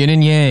 The yin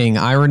and yang,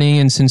 irony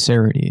and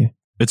sincerity.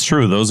 It's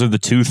true, those are the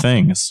two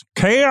things.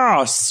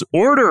 Chaos,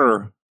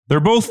 order, they're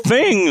both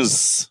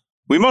things.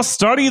 We must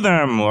study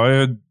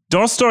them.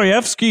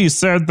 Dostoevsky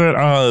said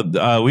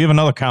that we have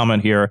another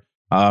comment here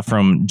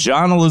from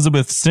John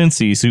Elizabeth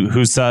Stincy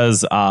who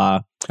says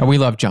we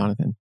love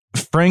Jonathan.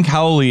 Frank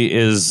Howley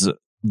is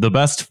the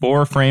best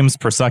 4 frames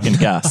per second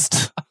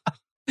guest.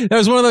 That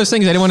was one of those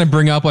things I didn't want to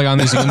bring up like on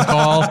the Zoom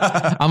call.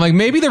 I'm like,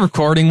 maybe the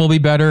recording will be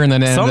better, and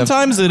then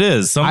sometimes it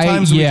is.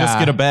 Sometimes we just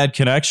get a bad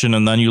connection,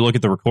 and then you look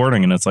at the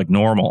recording and it's like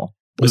normal.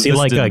 Was he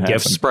like a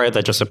GIF sprite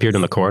that just appeared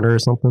in the corner or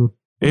something?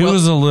 It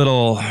was a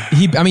little.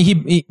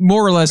 He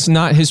more or less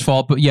not his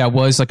fault, but yeah,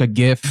 was like a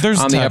GIF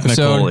on the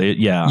episode.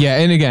 Yeah,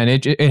 and again,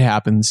 it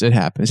happens. It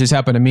happens. It's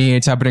happened to me.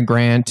 It's happened to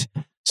Grant.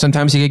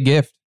 Sometimes you get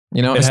GIF.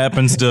 You know, it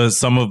happens to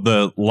some of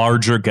the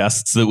larger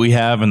guests that we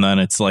have, and then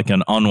it's like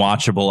an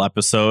unwatchable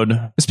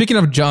episode. Speaking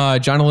of John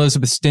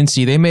Elizabeth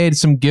Stincy, they made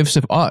some GIFs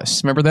of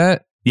us. Remember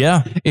that?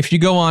 Yeah. If you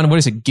go on, what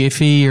is it,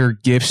 Giphy or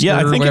Gifster? Yeah,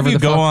 I think if you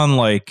go on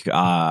like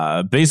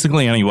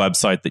basically any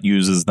website that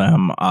uses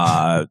them,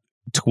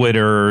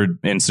 Twitter,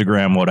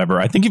 Instagram,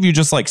 whatever. I think if you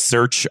just like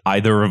search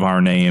either of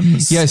our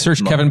names. Yeah,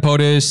 search Kevin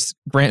POTUS,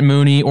 Grant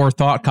Mooney, or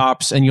Thought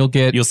Cops, and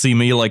you'll see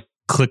me like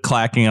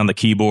click-clacking on the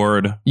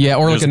keyboard. Yeah,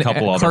 or like a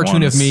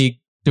cartoon of me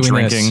doing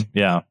drinking. This.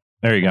 Yeah,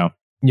 there you go.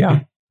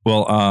 Yeah.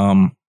 Well,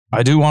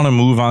 I do want to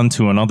move on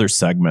to another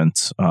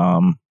segment.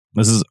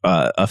 This is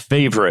a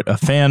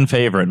fan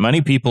favorite.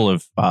 Many people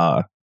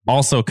have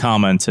also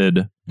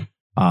commented.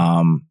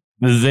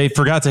 They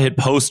forgot to hit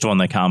post when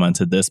they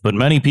commented this, but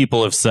many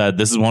people have said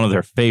this is one of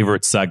their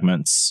favorite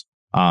segments.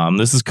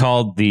 This is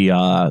called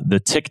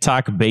the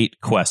TikTok bait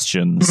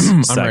questions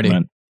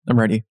segment. I'm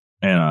ready.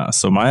 And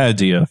so my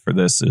idea for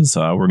this is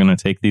we're going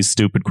to take these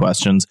stupid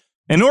questions.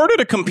 In order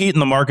to compete in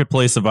the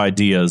marketplace of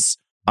ideas,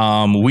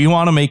 we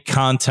want to make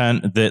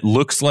content that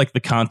looks like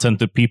the content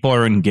that people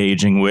are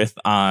engaging with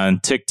on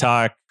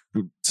TikTok,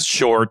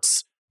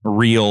 Shorts,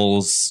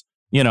 Reels,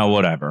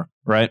 whatever,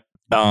 right?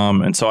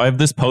 And so I have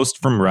this post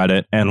from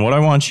Reddit, and what I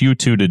want you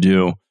two to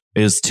do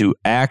is to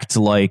act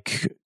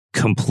like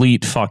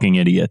complete fucking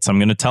idiots. I'm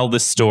going to tell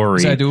this story.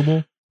 Is that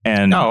doable?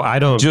 And no, I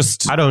don't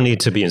need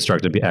to be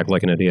instructed to act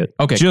like an idiot.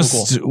 Okay,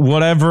 just cool.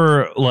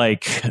 Whatever,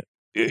 like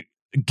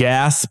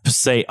gasp,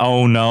 say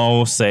oh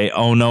no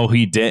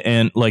he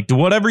didn't, like do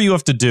whatever you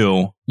have to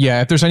do. Yeah,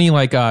 if there's any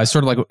like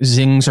sort of like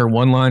zings or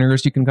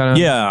one-liners you can kind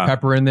of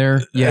pepper in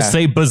there. Yeah,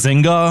 say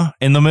bazinga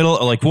in the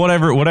middle, like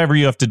whatever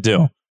you have to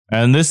do.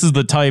 And this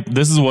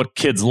is what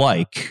kids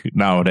like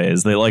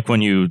nowadays. They like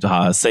when you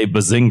say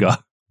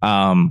bazinga.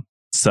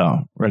 So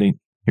ready,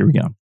 here we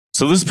go.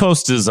 So this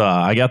post is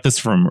I got this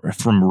from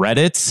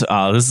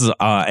Reddit. This is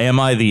Am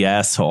I the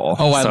Asshole?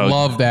 Oh, I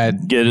love that.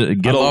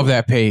 I love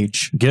that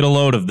page. Get a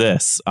load of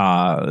this.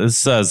 This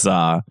says,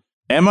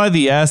 am I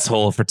the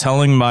asshole for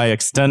telling my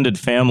extended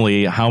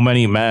family how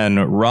many men,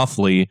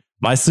 roughly,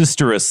 my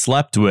sister has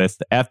slept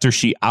with after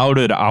she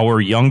outed our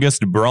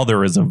youngest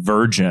brother as a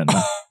virgin?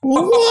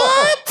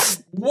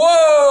 What?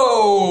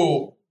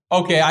 Whoa!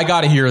 Okay, I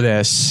got to hear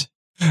this.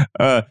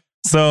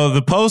 So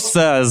the post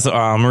says,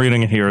 I'm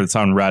reading it here. It's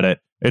on Reddit.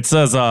 It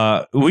says,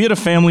 we had a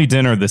family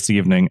dinner this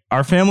evening.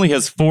 Our family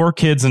has 4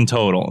 kids in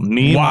total.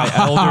 Me, my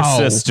elder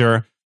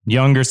sister,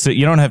 younger sister.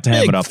 You don't have to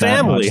ham it up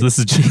family. That much. This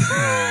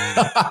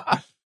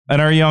is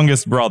and our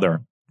youngest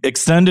brother.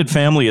 Extended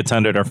family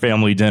attended our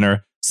family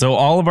dinner. So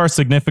all of our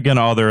significant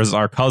others,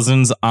 our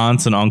cousins,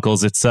 aunts, and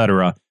uncles,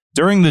 etc.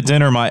 During the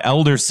dinner, my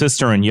elder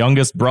sister and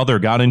youngest brother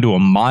got into a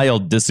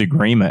mild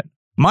disagreement.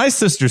 My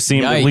sister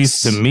seemed, at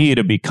least to me,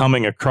 to be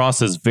coming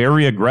across as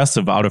very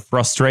aggressive out of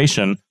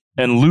frustration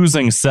and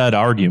losing said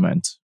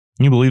argument.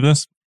 Can you believe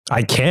this?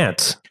 I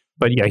can't,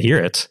 but yeah, I hear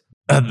it.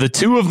 The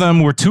two of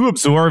them were too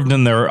absorbed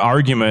in their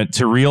argument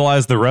to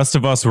realize the rest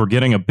of us were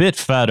getting a bit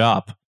fed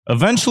up.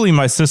 Eventually,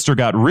 my sister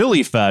got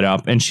really fed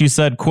up, and she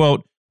said,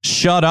 quote,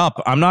 "Shut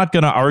up. I'm not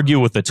going to argue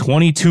with a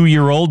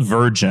 22-year-old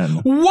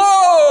virgin."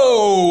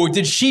 Whoa!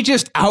 Did she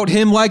just out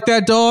him like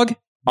that, dog?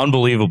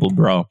 Unbelievable,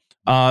 bro.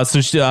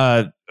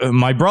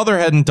 My brother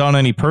hadn't done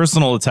any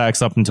personal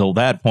attacks up until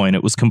that point.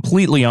 It was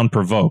completely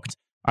unprovoked.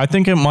 I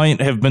think it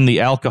might have been the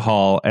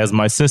alcohol, as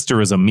my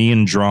sister is a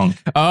mean drunk.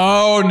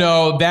 Oh,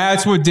 no,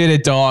 that's what did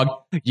it, dog.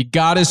 You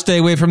got to stay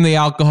away from the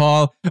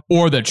alcohol,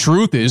 or the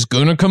truth is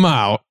going to come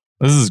out.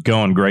 This is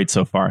going great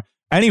so far.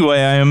 Anyway,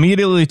 I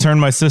immediately told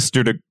my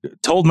sister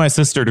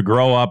to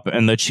grow up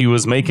and that she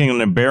was making an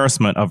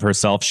embarrassment of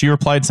herself. She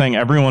replied saying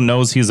everyone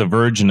knows he's a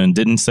virgin and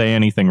didn't say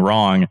anything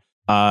wrong.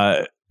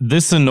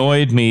 this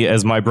annoyed me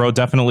as my bro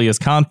definitely has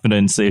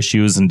confidence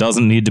issues and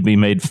doesn't need to be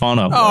made fun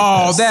of.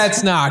 Oh,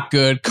 that's not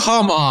good.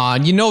 Come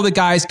on. You know the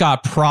guy's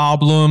got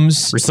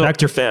problems.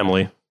 Respect your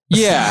family.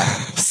 Yeah.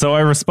 So I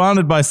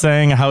responded by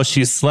saying how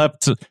she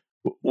slept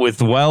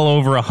with well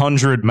over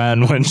 100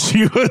 men when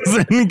she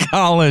was in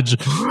college.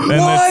 And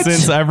that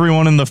since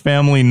everyone in the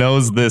family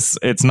knows this,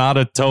 it's not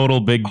a total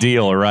big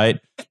deal, right?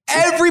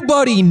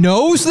 Everybody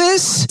knows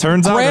this?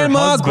 Turns out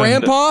Grandma,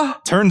 Grandpa?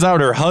 Turns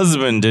out her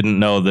husband didn't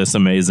know this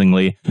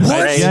amazingly. What?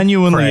 I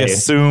genuinely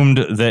assumed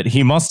that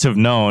he must have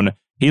known.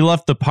 He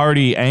left the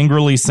party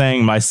angrily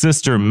saying my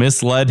sister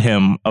misled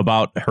him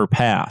about her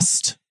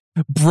past.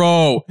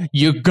 Bro,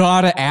 you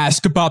gotta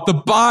ask about the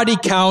body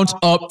count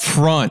up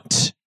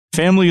front.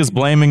 Family is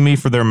blaming me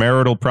for their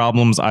marital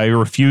problems. I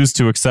refuse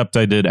to accept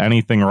I did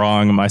anything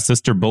wrong. My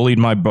sister bullied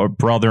my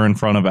brother in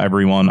front of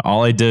everyone.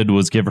 All I did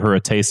was give her a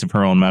taste of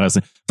her own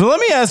medicine. So let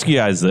me ask you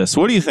guys this.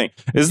 What do you think?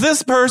 Is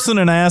this person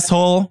an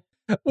asshole?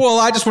 Well,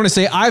 I just want to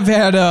say I've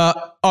had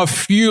a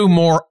few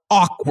more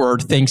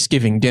awkward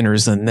Thanksgiving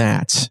dinners than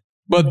that.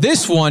 But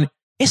this one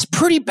is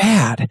pretty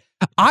bad.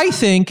 I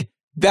think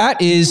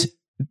that is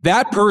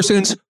that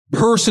person's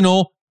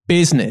personal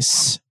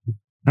business.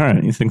 All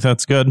right. You think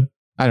that's good?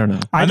 I don't know.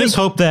 I just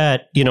hope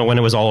that, when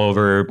it was all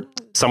over,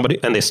 somebody,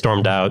 and they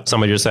stormed out,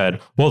 somebody just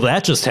said, well,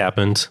 that just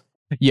happened.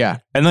 Yeah.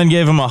 And then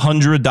gave him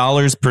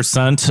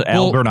 $100%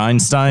 Albert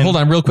Einstein. Hold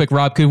on real quick,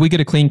 Rob. Could we get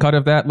a clean cut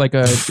of that? Like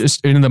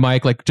just into the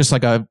mic, like just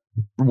like a,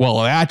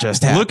 well, that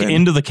just happened. Look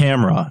into the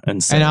camera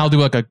and say. And I'll do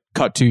like a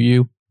cut to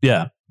you.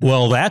 Yeah.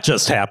 Well, that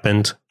just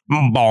happened.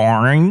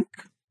 Boring.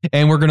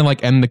 And we're going to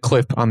like end the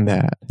clip on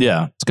that.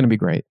 Yeah. It's going to be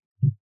great.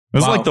 It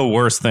was like the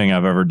worst thing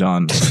I've ever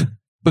done.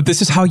 But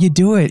this is how you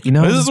do it,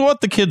 This is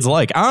what the kids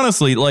like.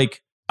 Honestly,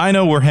 like, I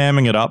know we're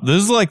hamming it up.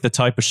 This is like the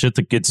type of shit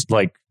that gets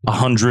like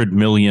 100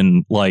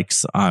 million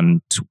likes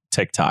on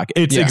TikTok.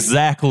 It's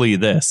exactly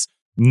this.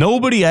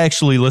 Nobody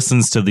actually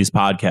listens to these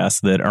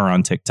podcasts that are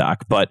on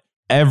TikTok, but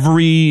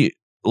every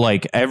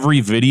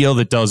video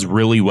that does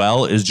really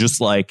well is just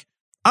like,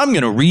 I'm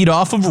going to read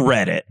off of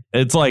Reddit.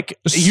 It's like,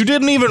 you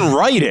didn't even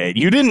write it.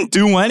 You didn't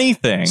do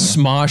anything.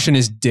 Smosh and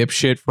his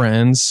dipshit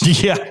friends.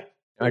 Yeah.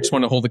 I just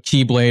want to hold the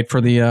keyblade for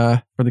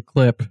the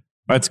clip.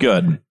 That's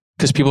good.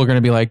 Because people are going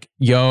to be like,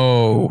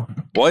 yo.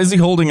 Why is he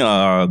holding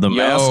the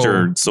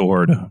master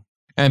sword?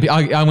 And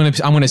I'm going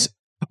to,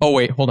 oh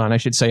wait, hold on. I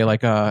should say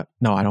like, no,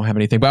 I don't have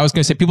anything. But I was going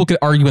to say people could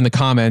argue in the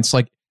comments,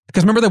 like,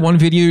 because remember that one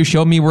video you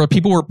showed me where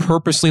people were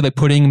purposely like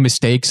putting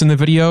mistakes in the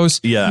videos?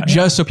 Yeah.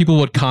 Just so people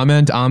would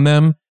comment on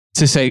them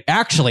to say,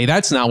 actually,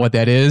 that's not what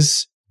that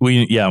is.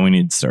 We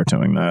need to start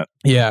doing that.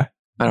 Yeah.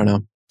 I don't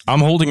know. I'm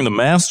holding the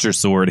master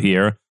sword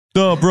here.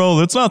 Duh, bro,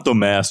 that's not the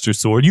master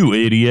sword, you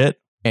idiot.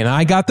 And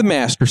I got the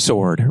master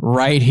sword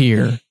right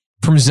here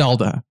from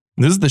Zelda.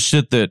 This is the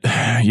shit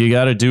that you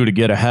got to do to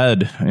get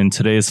ahead in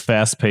today's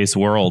fast-paced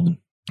world.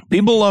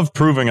 People love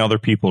proving other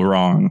people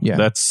wrong. Yeah.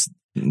 That's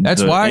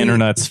the why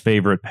internet's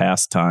favorite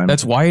pastime.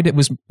 That's why it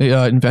was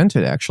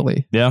invented,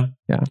 actually. Yeah.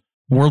 Yeah.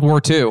 World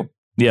War II.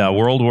 Yeah,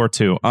 World War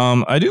II.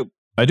 I do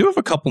have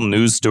a couple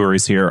news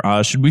stories here.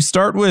 Should we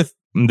start with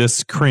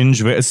this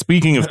cringe?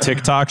 Speaking of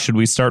TikTok, should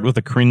we start with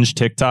a cringe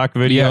TikTok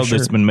video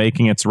that's been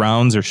making its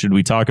rounds, or should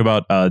we talk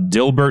about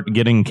Dilbert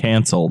getting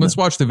canceled? Let's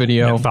watch the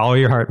video. Yeah, follow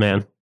your heart,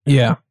 man.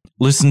 Yeah.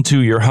 Listen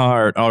to your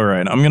heart. All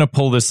right, I'm gonna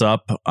pull this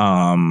up.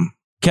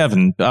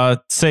 Kevin,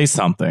 say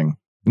something.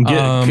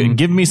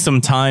 Give me some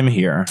time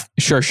here.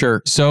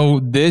 Sure. So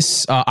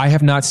this, I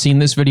have not seen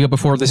this video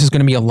before. This is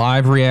going to be a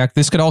live react.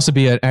 This could also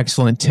be an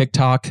excellent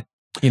TikTok.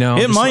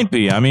 It might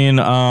be. I mean,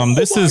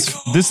 this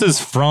is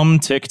from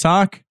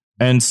TikTok,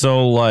 and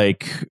so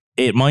like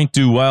it might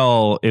do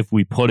well if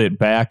we put it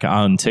back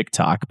on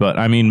TikTok. But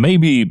I mean,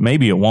 maybe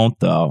it won't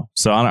though.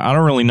 So I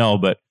don't really know.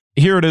 But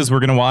here it is.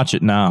 We're gonna watch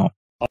it now.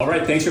 All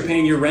right. Thanks for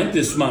paying your rent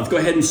this month. Go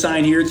ahead and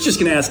sign here. It's just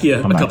going to ask you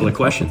a couple of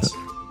questions.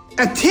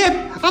 A tip?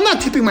 I'm not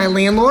tipping my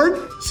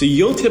landlord. So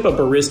you'll tip a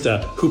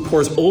barista who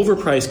pours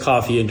overpriced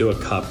coffee into a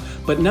cup,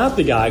 but not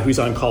the guy who's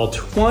on call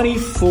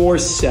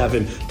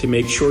 24/7 to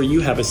make sure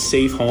you have a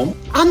safe home.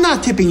 I'm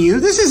not tipping you.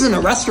 This isn't a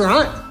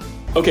restaurant.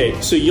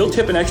 Okay, so you'll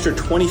tip an extra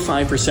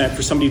 25%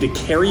 for somebody to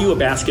carry you a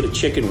basket of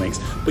chicken wings,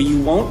 but you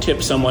won't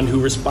tip someone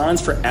who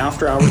responds for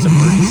after-hours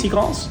emergency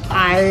calls?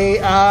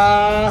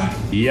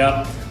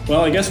 Yep.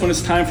 Well, I guess when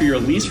it's time for your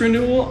lease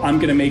renewal, I'm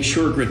going to make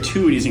sure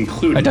gratuity is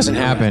included. That doesn't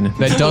happen.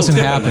 That doesn't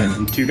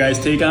happen. Two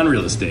guys take on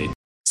real estate.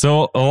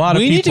 So a lot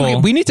of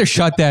people... We need to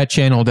shut that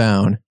channel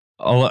down.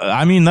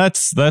 I mean,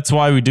 that's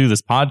why we do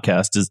this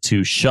podcast, is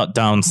to shut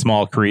down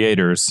small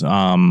creators.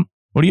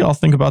 What do y'all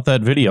think about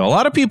that video? A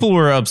lot of people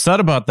were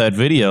upset about that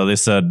video. They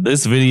said,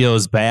 this video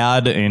is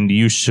bad and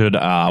you should...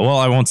 well,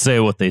 I won't say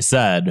what they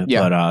said,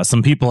 but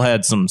some people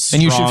had some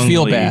strongly... And you should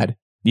feel bad.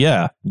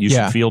 Yeah, you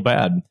should feel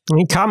bad. I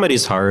mean,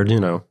 comedy's hard,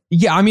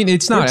 Yeah, I mean,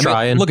 it's not.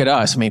 I mean, look at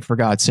us. I mean, for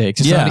God's sakes.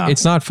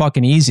 It's not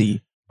fucking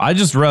easy. I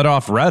just read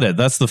off Reddit.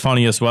 That's the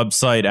funniest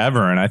website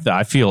ever. And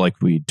I feel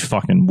like we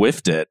fucking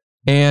whiffed it.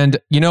 And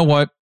you know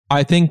what?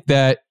 I think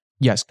that,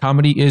 yes,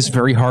 comedy is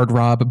very hard,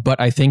 Rob, but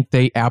I think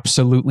they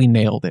absolutely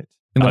nailed it.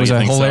 And it was you a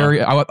think so?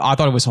 hilarious. I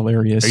thought it was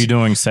hilarious. Are you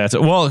doing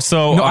satire? Well,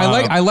 so No,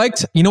 I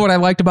liked. You know what I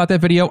liked about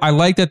that video? I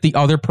liked that the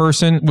other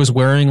person was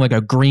wearing like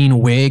a green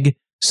wig,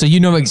 so you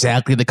know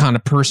exactly the kind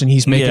of person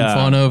he's making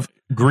fun of.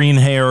 Green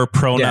hair,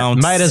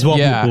 pronouns. Might as well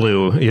be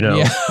blue, you know?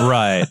 Yeah.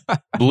 Right.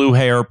 Blue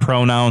hair,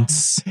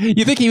 pronouns.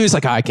 You think he was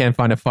like, I can't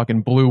find a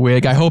fucking blue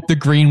wig. I hope the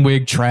green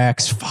wig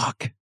tracks.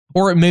 Fuck.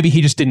 Or maybe he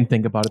just didn't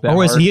think about it that Or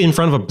was hard. he in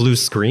front of a blue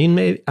screen?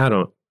 Maybe I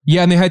don't.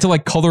 Yeah, and they had to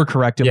like color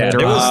correct it later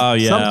there was on.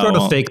 some sort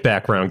of fake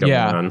background going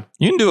on.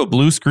 You can do a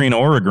blue screen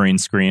or a green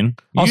screen.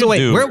 Also,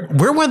 wait,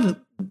 where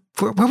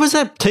was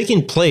that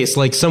taking place?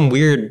 Like some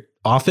weird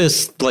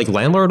office, like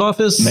landlord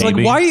office?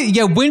 Maybe. Like why?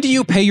 Yeah, when do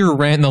you pay your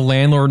rent and the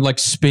landlord like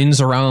spins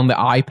around the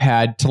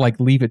iPad to like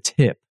leave a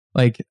tip?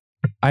 Like,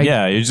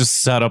 you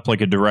just set up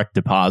like a direct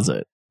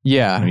deposit.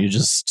 Yeah, You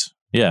just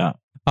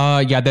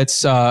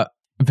that's a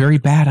very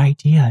bad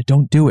idea.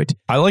 Don't do it.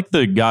 I like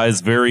the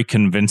guy's very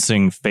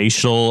convincing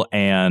facial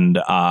and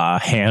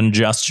hand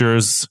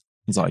gestures.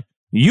 He's like,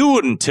 you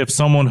wouldn't tip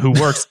someone who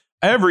works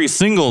every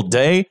single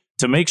day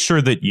to make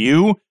sure that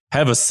you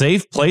have a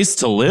safe place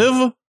to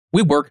live.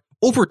 We work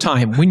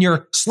overtime when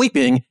you're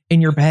sleeping in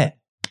your bed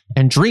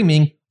and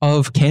dreaming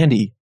of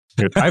candy.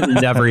 Dude, I've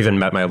never even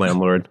met my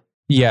landlord.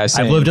 Yeah,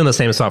 same. I've lived in the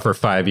same spot for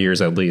 5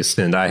 years at least,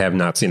 and I have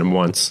not seen him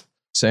once.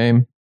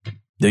 Same.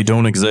 They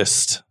don't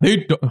exist.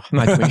 I'm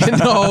not doing it.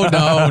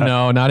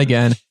 No, not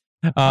again.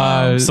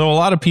 So a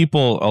lot of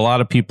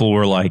people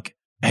were like,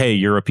 hey,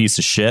 you're a piece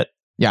of shit.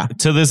 Yeah.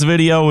 To this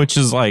video, which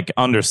is like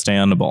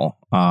understandable.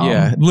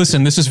 Yeah.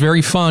 Listen, this is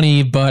very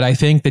funny, but I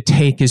think the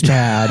take is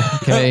bad.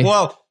 Okay.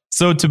 Well,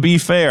 so to be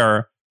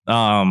fair,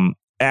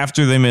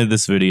 after they made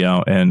this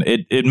video, and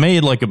it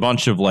made like a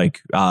bunch of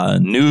like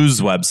news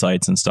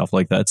websites and stuff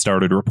like that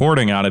started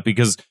reporting on it,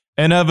 because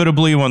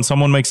inevitably when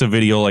someone makes a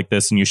video like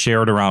this and you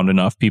share it around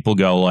enough, people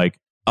go like,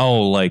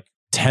 oh, like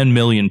 10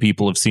 million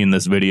people have seen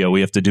this video.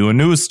 We have to do a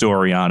news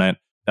story on it,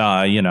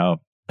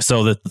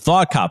 so that the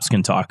Thought Cops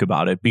can talk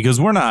about it, because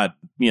we're not,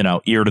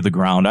 ear to the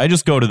ground. I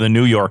just go to the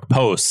New York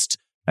Post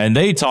and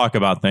they talk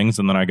about things.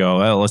 And then I go,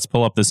 well, let's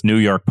pull up this New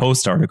York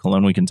Post article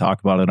and we can talk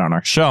about it on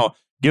our show.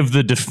 Give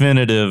the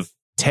definitive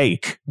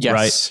take. Yes.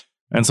 Right.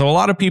 And so a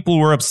lot of people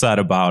were upset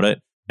about it.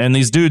 And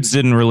these dudes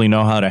didn't really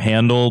know how to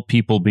handle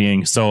people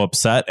being so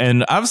upset.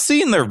 And I've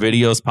seen their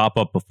videos pop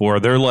up before.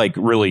 They're like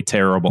really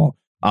terrible.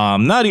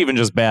 Not even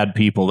just bad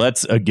people.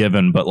 That's a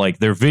given. But like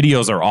their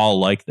videos are all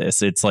like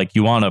this. It's like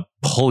you want to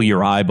pull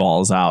your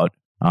eyeballs out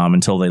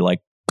until they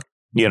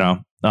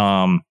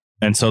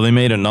and so they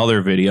made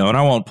another video, and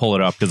I won't pull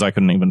it up because I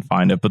couldn't even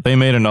find it. But they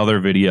made another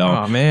video.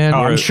 Oh, man.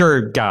 I'm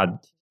sure, God.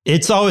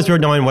 It's always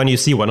weird knowing when you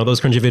see one of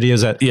those cringy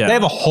videos that they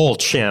have a whole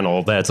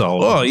channel that's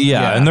all. Oh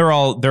yeah, and they're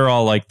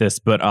all like this.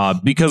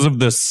 But because of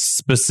the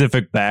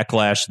specific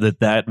backlash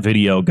that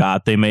video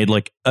got, they made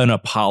like an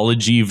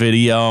apology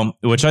video,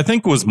 which I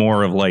think was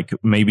more of like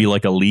maybe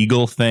like a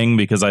legal thing,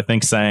 because I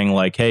think saying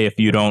like, hey, if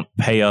you don't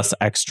pay us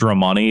extra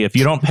money, if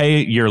you don't pay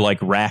your like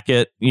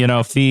racket,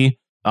 fee,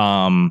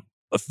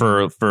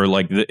 for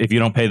like if you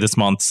don't pay this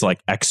month's like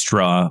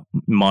extra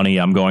money,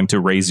 I'm going to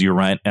raise your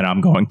rent and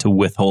I'm going to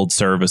withhold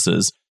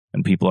services.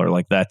 And people are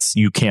like,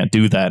 you can't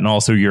do that. And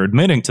also you're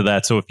admitting to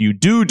that. So if you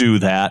do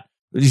that,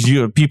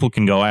 people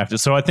can go after.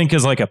 So I think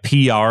as like a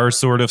PR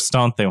sort of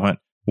stunt, they went,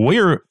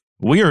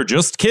 we're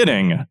just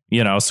kidding,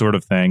 sort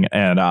of thing.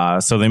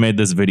 And so they made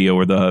this video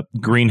where the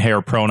green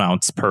hair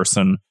pronouns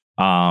person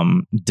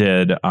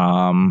did.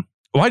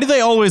 Why do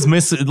they always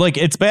miss it? Like,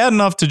 it's bad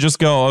enough to just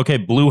go, okay,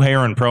 blue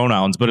hair and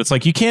pronouns, but it's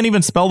like you can't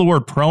even spell the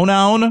word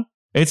pronoun.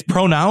 It's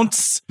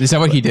pronounce. Is that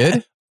what he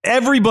did?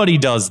 Everybody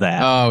does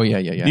that. Oh, yeah.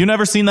 You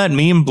never seen that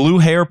meme, blue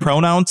hair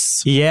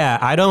pronouns? Yeah,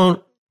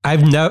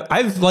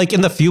 I've like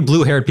in the few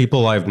blue haired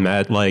people I've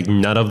met, like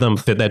none of them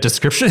fit that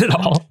description at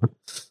all.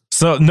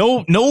 So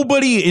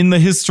nobody in the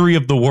history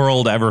of the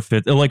world ever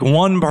fit. Like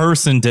one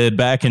person did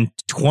back in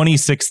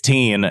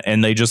 2016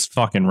 and they just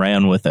fucking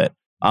ran with it.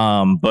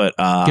 But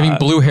giving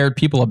blue haired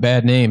people a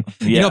bad name.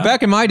 Yeah.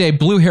 Back in my day,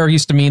 blue hair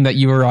used to mean that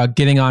you were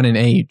getting on in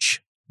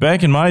age.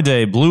 Back in my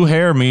day, blue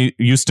hair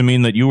used to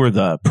mean that you were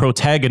the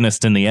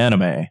protagonist in the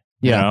anime.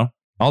 Yeah.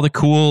 All the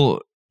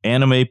cool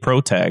anime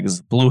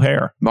protags, blue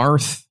hair.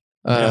 Marth,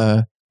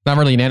 not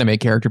really an anime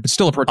character, but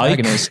still a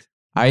protagonist.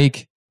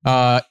 Ike,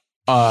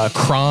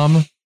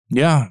 Crom.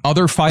 Yeah.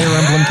 Other Fire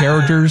Emblem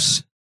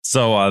characters.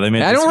 So they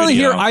made. I don't really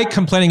hear Ike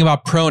complaining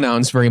about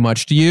pronouns very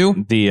much. Do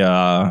you?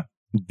 The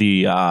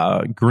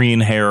green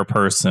hair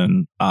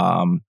person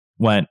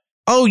went,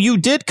 oh, you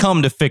did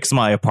come to fix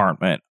my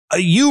apartment.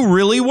 You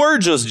really were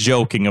just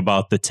joking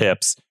about the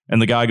tips.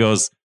 And the guy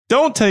goes,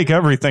 don't take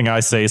everything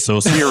I say so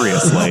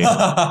seriously.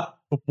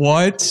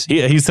 What?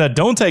 He said,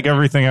 don't take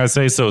everything I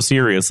say so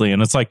seriously.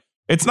 And it's like,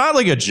 it's not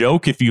like a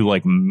joke if you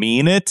like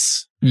mean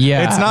it.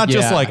 Yeah. It's not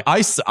just like,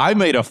 I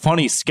made a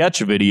funny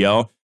sketch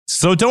video,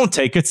 so don't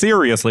take it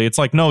seriously. It's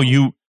like, no,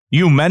 you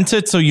meant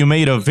it, so you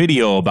made a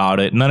video about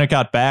it, and then it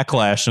got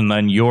backlash, and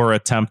then your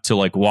attempt to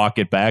like walk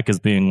it back as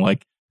being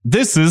like,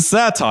 this is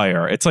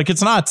satire. It's like,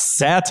 it's not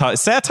satire.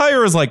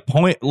 Satire is like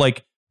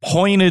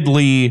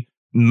pointedly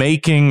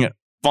making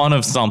fun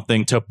of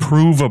something to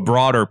prove a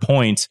broader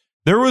point.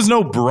 There was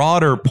no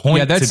broader point.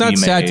 Yeah, that's not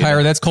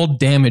satire. That's called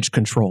damage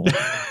control.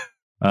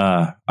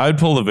 I'd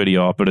pull the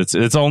video up, but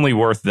it's only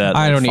worth that.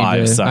 I don't need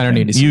to. I don't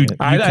need to see it.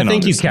 I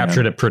think you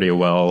captured it pretty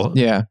well.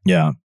 Yeah.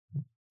 Yeah.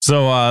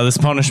 So this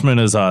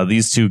punishment is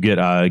these two get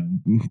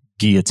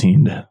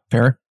guillotined.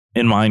 Fair.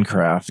 In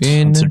Minecraft.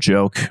 It's a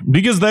joke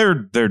because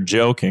they're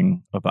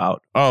joking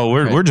about. Oh,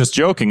 we're just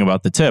joking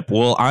about the tip.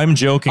 Well, I'm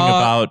joking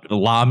about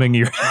lobbing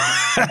your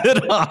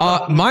head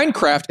off.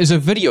 Minecraft is a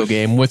video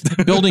game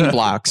with building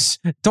blocks.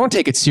 Don't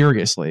take it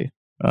seriously.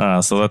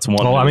 So that's one.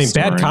 Well, I mean,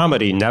 bad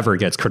comedy never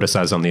gets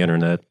criticized on the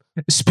internet.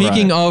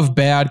 Speaking of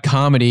bad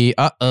comedy,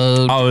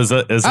 Oh, is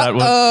that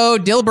what? Oh,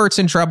 Dilbert's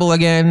in trouble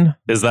again.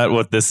 Is that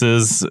what this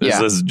is? Is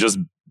this just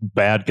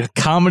bad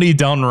comedy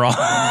done wrong?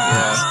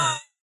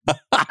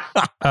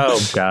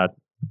 Oh God.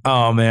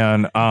 Oh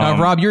man.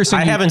 Rob, you're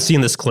saying I haven't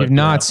seen this clip. You've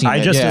not seen it.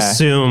 I just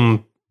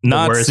assume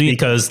not the worst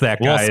because that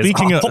guy.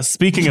 Well,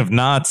 speaking of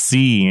not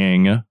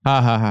seeing, do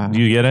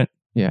you get it?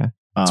 Yeah,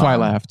 that's why I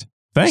laughed.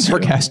 Thank you.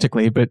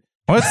 Sarcastically, but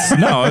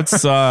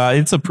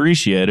it's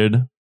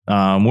appreciated.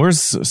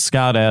 Where's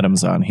Scott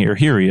Adams on here?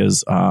 Here he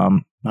is.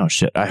 Oh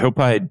shit! I hope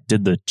I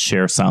did the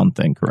share sound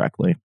thing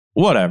correctly.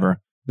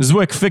 Whatever.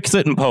 Zwick, fix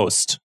it in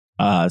post.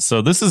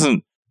 So this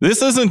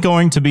isn't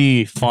going to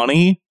be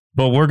funny,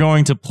 but we're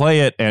going to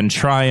play it and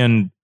try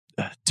and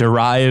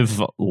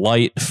derive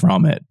light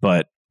from it.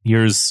 But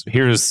here's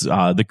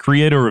the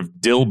creator of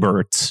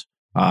Dilbert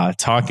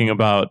talking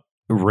about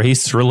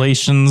race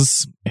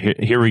relations.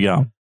 Here we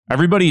go.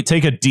 Everybody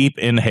take a deep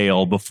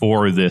inhale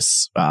before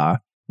this.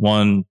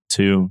 1,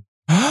 2.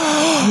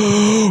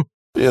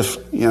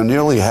 If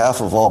nearly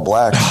half of all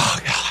blacks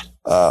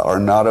are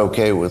not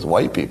okay with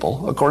white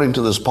people, according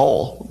to this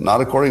poll,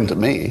 not according to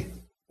me,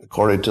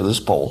 according to this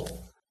poll,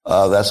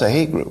 that's a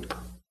hate group.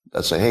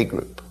 That's a hate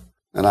group.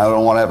 And I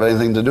don't want to have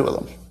anything to do with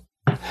them.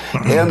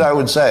 And I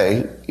would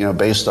say,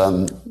 based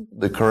on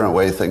the current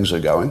way things are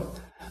going,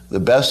 the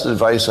best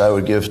advice I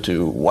would give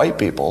to white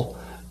people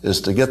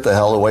is to get the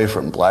hell away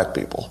from black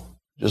people.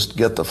 Just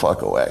get the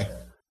fuck away.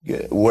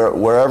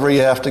 Wherever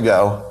you have to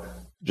go,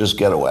 just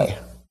get away.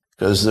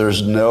 Because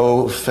there's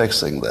no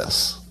fixing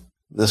this.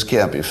 This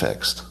can't be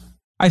fixed.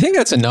 I think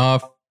that's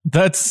enough.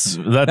 That's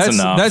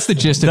enough. That's the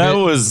gist of it. That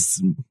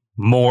was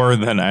more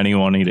than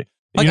anyone needed.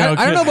 I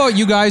don't know about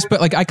you guys,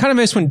 but I kind of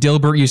miss when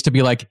Dilbert used to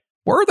be like,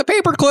 "Where are the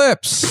paper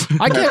clips?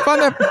 I can't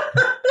find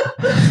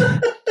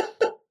that."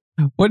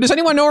 What, does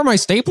anyone know where my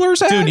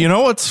stapler's at? Dude, you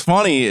know what's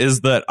funny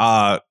is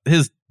that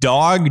his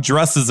dog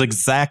dresses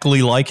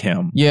exactly like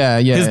him. Yeah.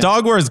 His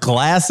dog wears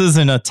glasses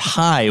and a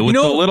tie with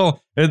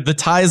the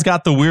tie's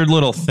got the weird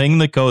little thing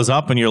that goes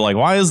up, and you're like,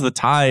 why is the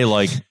tie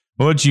like?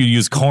 Would you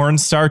use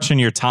cornstarch in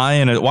your tie,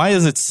 and why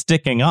is it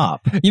sticking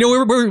up?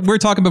 We're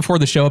talking before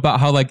the show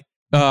about how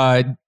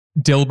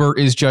Dilbert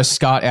is just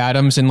Scott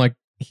Adams, and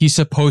he's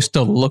supposed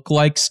to look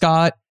like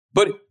Scott.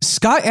 But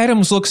Scott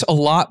Adams looks a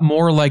lot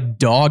more like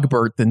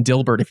Dogbert than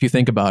Dilbert, if you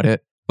think about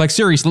it.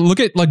 Seriously, look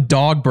at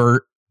Dogbert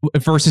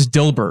versus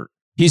Dilbert.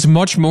 He's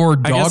much more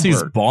Dogbert. I guess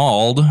he's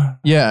bald.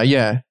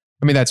 Yeah.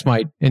 I mean, that's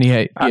and he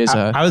is.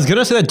 I was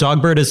gonna say that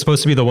Dogbert is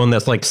supposed to be the one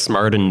that's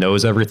smart and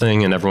knows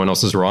everything, and everyone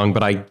else is wrong.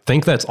 But I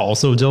think that's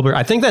also Dilbert.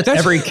 I think that's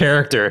every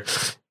character.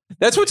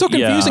 That's what's so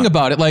confusing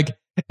about it.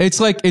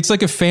 It's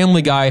like a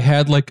Family Guy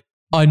had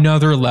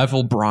another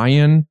level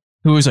Brian,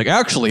 who was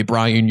actually,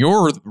 Brian,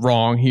 you're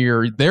wrong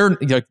here. They're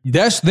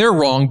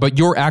wrong, but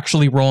you're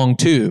actually wrong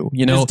too.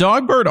 Is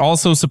Dogbert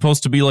also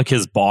supposed to be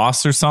his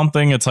boss or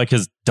something? It's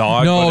his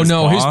dog.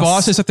 No, his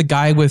boss is the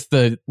guy with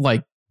the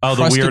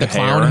the weird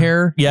clown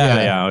hair.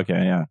 Yeah.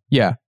 Okay.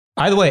 Yeah.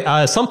 By the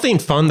way, something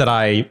fun that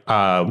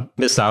I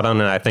missed out on,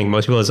 and I think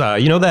most people is,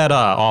 that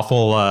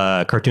awful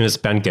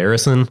cartoonist Ben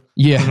Garrison?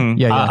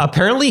 Yeah.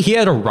 Apparently, he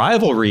had a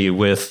rivalry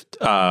with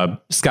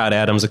Scott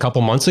Adams a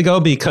couple months ago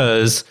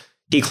because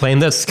he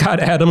claimed that Scott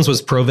Adams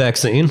was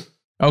pro-vaccine.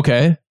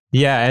 Okay.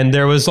 Yeah, and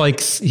there was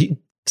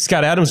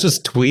Scott Adams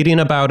just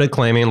tweeting about it,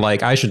 claiming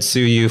I should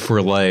sue you for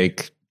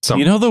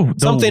something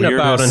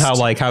about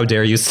and how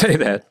dare you say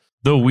that.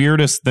 The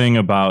weirdest thing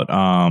about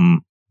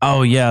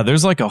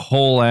there's a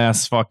whole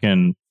ass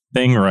fucking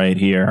thing right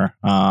here.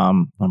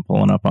 I'm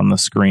pulling up on the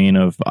screen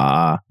of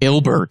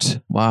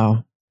Dilbert.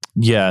 Wow.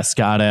 Yeah,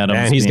 Scott Adams.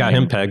 And he's got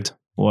him pegged.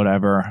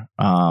 Whatever.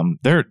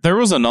 There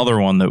was another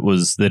one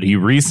that he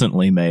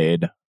recently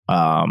made.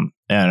 And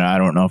I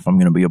don't know if I'm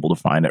going to be able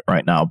to find it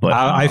right now, but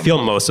I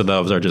feel most of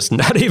those are just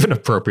not even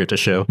appropriate to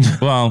show.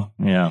 Well,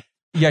 yeah.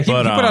 Yeah, he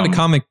put out a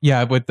comic,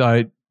 with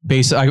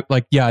base.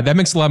 That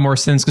makes a lot more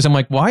sense because I'm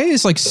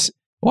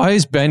why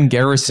is Ben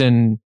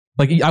Garrison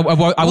I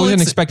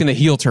wasn't expecting the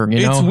heel turn.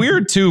 It's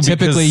weird too.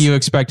 Typically, you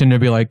expect him to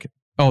be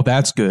oh,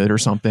 that's good or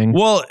something.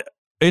 Well,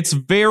 it's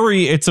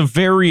a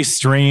very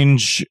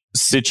strange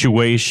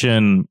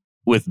situation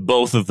with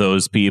both of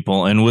those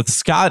people, and with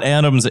Scott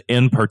Adams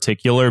in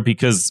particular,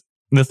 because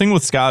the thing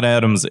with Scott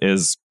Adams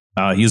is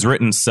he's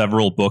written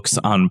several books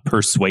on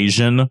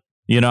persuasion.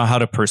 How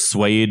to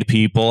persuade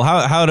people,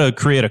 how to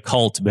create a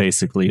cult,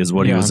 basically, is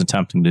what he was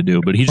attempting to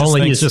do. But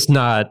he's just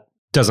not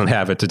doesn't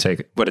have it to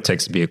take what it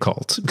takes to be a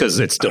cult because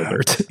it's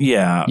Dilbert.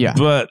 Yeah.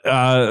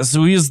 But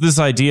so he has this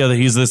idea that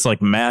he's this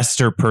like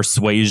master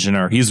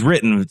persuasioner. He's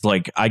written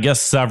like, I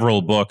guess,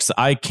 several books.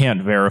 I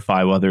can't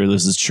verify whether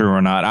this is true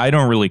or not. I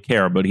don't really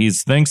care, but he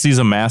thinks he's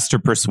a master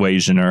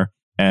persuasioner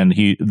and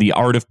the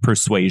art of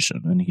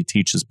persuasion. And he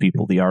teaches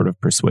people the art of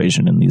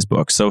persuasion in these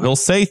books. So he'll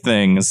say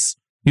things.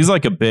 He's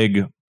like a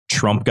big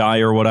Trump guy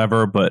or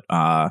whatever. But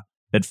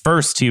at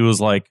first he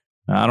was like,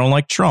 I don't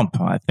like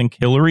Trump. I think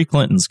Hillary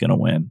Clinton's going to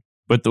win.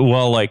 But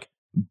like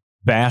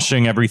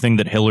bashing everything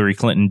that Hillary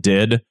Clinton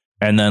did.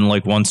 And then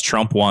like once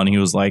Trump won, he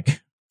was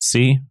like,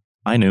 see,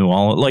 I knew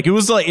all like it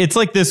was like it's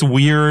like this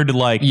weird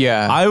like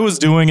I was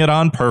doing it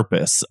on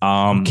purpose.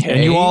 And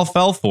you all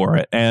fell for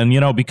it. And,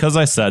 you know, because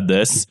I said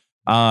this,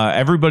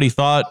 everybody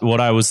thought what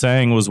I was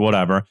saying was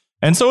whatever.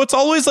 And so it's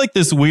always like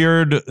this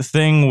weird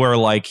thing where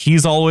like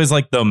he's always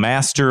like the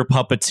master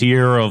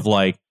puppeteer of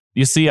like,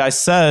 you see, I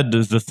said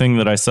the thing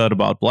that I said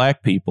about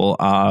black people,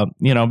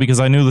 you know, because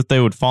I knew that they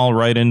would fall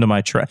right into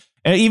my trap.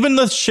 And even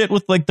the shit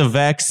with like the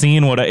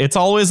vaccine, it's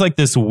always like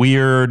this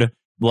weird,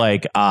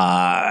 like,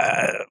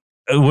 like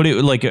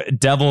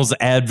devil's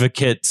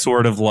advocate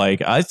sort of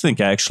like, I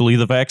think actually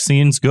the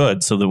vaccine's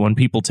good so that when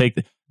people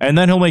take and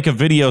then he'll make a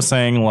video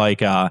saying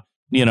like,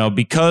 you know,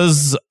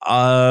 because,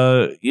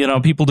 you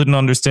know, people didn't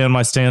understand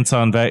my stance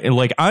on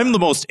like, I'm the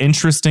most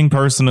interesting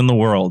person in the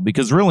world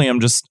because really I'm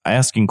just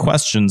asking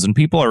questions and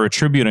people are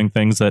attributing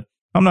things that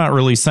I'm not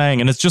really saying.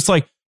 And it's just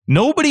like,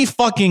 nobody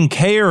fucking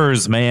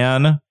cares,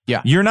 man.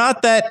 Yeah. You're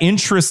not that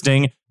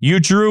interesting. You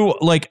drew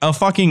like a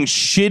fucking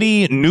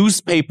shitty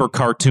newspaper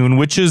cartoon,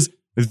 which is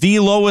the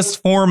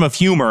lowest form of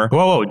humor.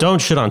 Whoa, don't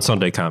shit on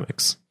Sunday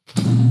comics.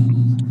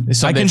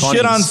 I can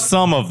shit on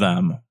some of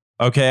them.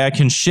 Okay, I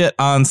can shit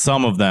on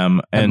some of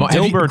them, and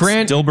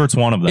Dilbert's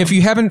one of them. If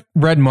you haven't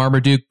read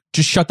Marmaduke,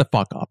 just shut the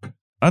fuck up.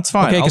 That's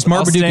fine. Okay, because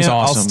Marmaduke is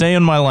awesome. I'll stay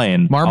in my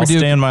lane. I'll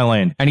stay in my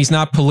lane. And he's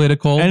not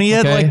political. And he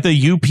had like the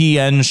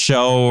UPN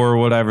show or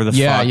whatever the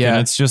fuck. Yeah. And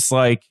it's just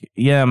like,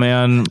 yeah,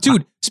 man.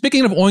 Dude,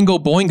 speaking of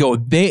Oingo Boingo,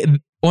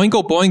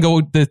 Oingo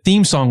Boingo, the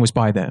theme song was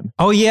by them.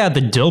 Oh, yeah,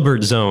 the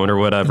Dilbert Zone or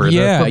whatever.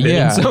 Yeah, the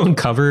Forbidden Zone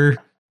cover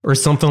or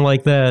something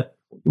like that.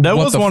 That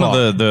was one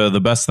of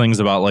the best things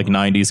about like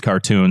 90s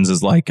cartoons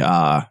is like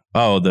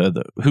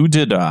who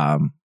did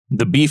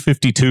the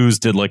B-52s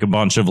did like a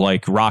bunch of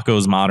like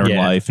Rocko's Modern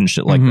Life and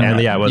shit like that. And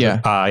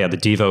the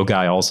Devo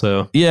guy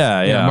also.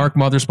 Yeah. Mark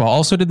Mothersbaugh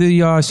also did the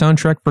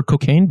soundtrack for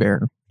Cocaine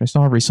Bear. I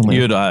saw recently.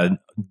 You had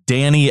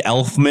Danny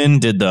Elfman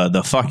did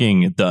the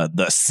fucking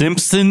the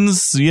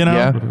Simpsons, you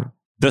know?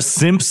 The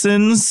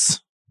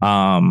Simpsons.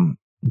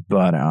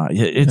 But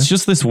it's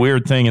just this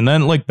weird thing. And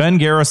then like Ben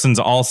Garrison's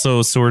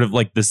also sort of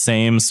like the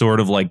same sort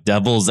of like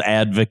devil's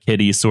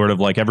advocate-y sort of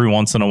like every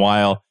once in a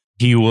while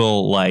he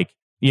will like,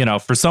 you know,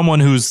 for someone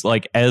who's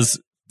like as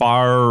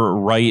far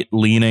right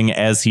leaning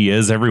as he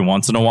is, every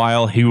once in a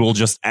while he will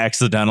just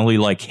accidentally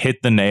like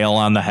hit the nail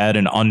on the head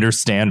and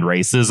understand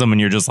racism. And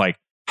you're just like,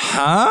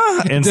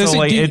 huh? And so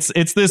like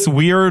it's this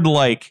weird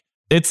like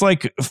it's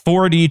like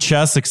 4D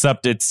chess,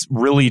 except it's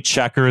really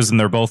checkers and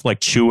they're both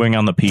like chewing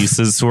on the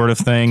pieces sort of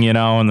thing, you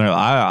know, and they're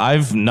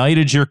I've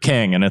knighted your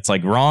king and it's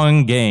like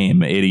wrong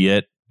game,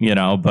 idiot, you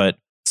know, but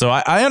so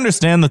I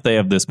understand that they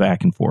have this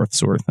back and forth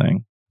sort of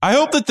thing. I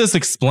hope that this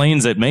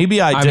explains it.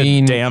 Maybe I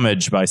did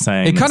damage by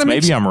saying this.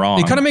 Maybe I'm wrong.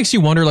 It kind of makes you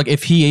wonder like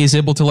if he is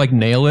able to like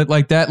nail it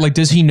like that. Like,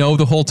 does he know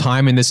the whole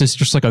time and this is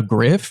just like a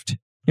grift,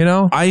 you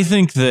know? I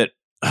think that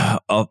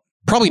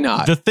probably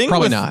not. The thing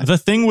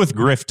with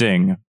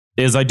grifting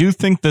is I do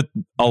think that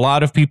a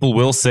lot of people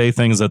will say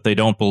things that they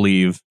don't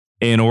believe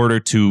in order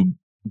to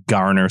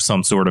garner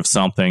some sort of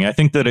something. I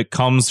think that it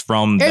comes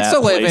from that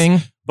place,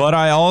 living. But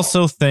I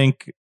also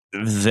think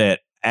that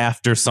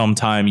after some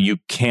time you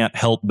can't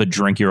help but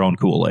drink your own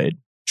Kool-Aid.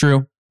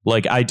 True.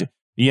 Like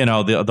you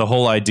know, the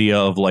whole idea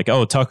of like,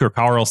 oh, Tucker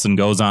Carlson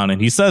goes on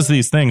and he says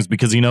these things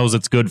because he knows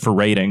it's good for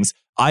ratings.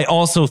 I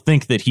also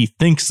think that he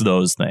thinks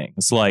those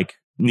things like,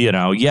 you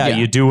know,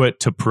 you do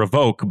it to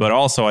provoke, but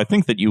also I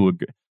think that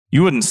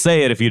you wouldn't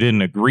say it if you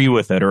didn't agree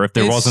with it or if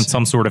there wasn't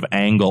some sort of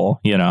angle,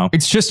 you know.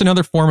 It's just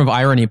another form of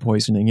irony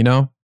poisoning, you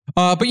know.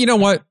 But you know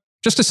what?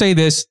 Just to say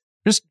this,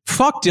 just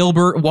fuck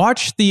Dilbert.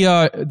 Watch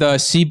the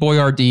C.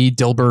 Boyardee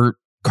Dilbert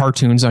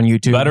cartoons on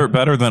YouTube.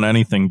 Better than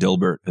anything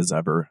Dilbert has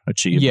ever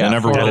achieved. Yeah,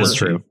 that is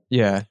true.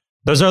 Yeah,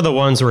 those are the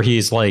ones where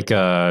he's like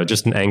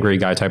just an angry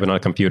guy typing on a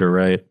computer,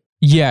 right?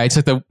 Yeah, it's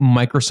like the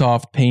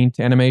Microsoft Paint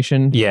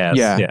animation. Yeah.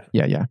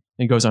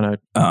 It goes on a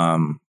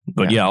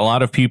But a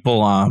lot of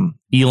people,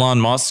 Elon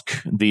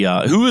Musk,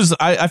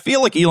 I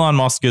feel like Elon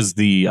Musk is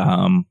the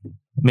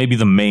maybe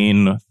the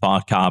main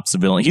thought cop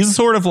civilian. He's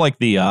sort of like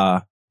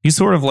the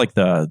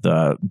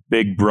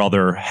big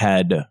brother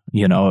head,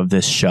 you know, of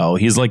this show.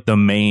 He's like the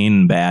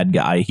main bad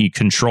guy. He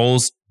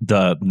controls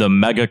the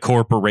mega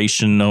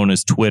corporation known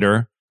as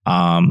Twitter.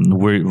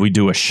 We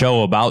do a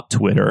show about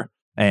Twitter.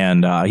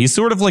 And he's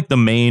sort of like the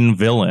main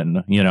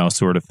villain,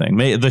 sort of thing.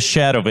 The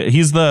shadow.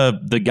 He's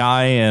the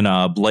guy in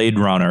Blade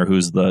Runner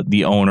who's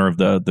the owner of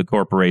the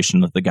corporation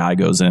that the guy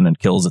goes in and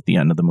kills at the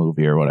end of the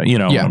movie or whatever. You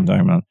know what I'm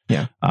talking about?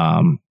 Yeah.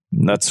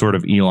 That's sort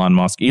of Elon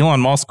Musk. Elon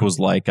Musk was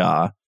like,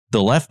 the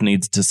left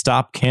needs to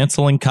stop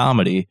canceling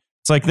comedy.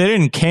 It's like they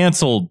didn't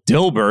cancel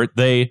Dilbert.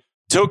 They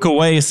took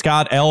away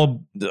Scott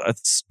Album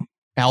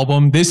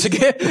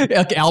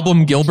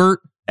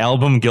Gilbert.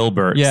 Album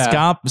Gilbert.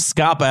 Yeah.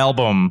 Scott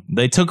Album.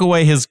 They took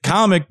away his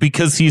comic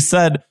because he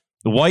said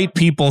white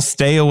people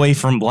stay away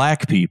from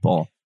black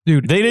people.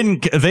 Dude, they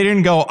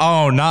didn't go,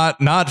 oh,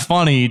 not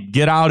funny,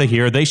 get out of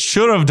here. They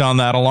should have done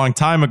that a long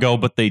time ago,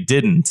 but they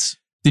didn't.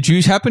 Did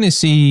you happen to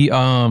see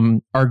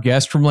our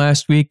guest from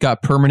last week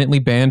got permanently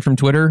banned from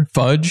Twitter?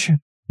 Fudge?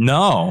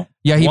 No.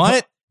 Yeah,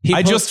 what?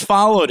 I just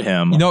followed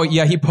him.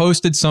 He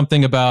posted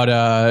something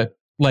about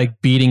like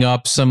beating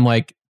up some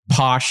like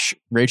posh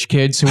rich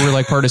kids who were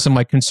like part of some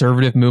like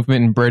conservative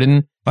movement in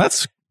Britain.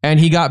 And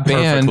he got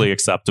banned. Perfectly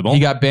acceptable. He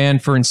got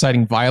banned for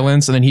inciting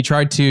violence, and then he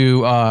tried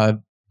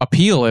to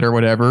appeal it or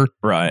whatever.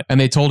 Right. And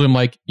they told him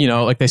like they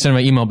sent him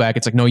an email back.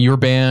 It's like, no, you're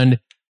banned.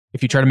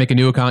 If you try to make a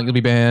new account, you'll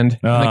be banned.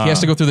 Like he has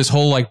to go through this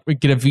whole like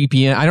get a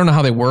VPN. I don't know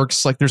how that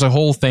works. Like there's a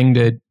whole thing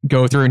to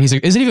go through, and he's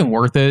like, is it even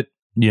worth it?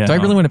 Yeah. Do I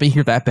really want to be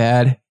here that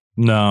bad?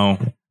 No.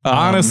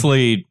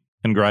 Honestly,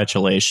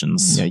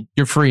 congratulations. Yeah,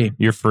 you're free.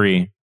 You're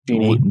free.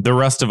 Genie. The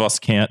rest of us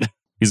can't.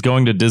 He's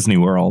going to Disney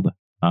World.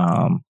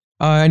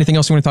 Anything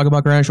else you want to talk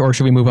about, Garage, or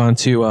should we move on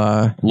to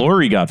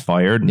Lori got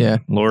fired. Yeah.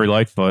 Lori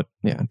Lightfoot.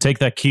 Yeah. Take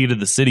that key to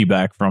the city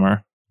back from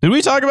her. Did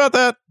we talk about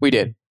that? We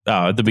did.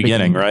 Oh, at the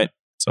beginning, right?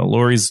 So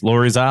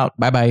Lori's out.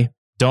 Bye-bye.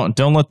 Don't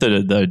let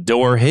the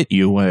door hit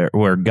you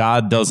where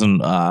God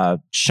doesn't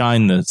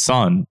shine the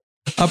sun.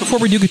 Before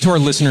we do get to our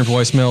listener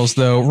voicemails,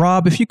 though,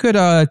 Rob, if you could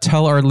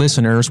tell our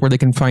listeners where they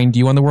can find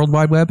you on the World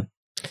Wide Web.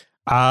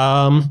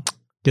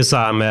 Guess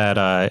I'm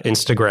at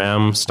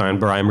Instagram, Stein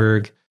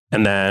Breinberg.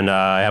 And then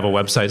I have a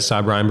website,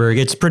 Stein Breinberg.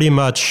 It's pretty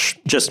much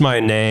just my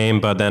name,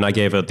 but then I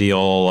gave it the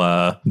old...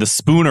 the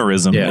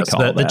spoonerism, they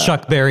call the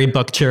Chuck Berry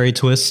Buck Cherry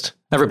twist.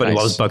 Everybody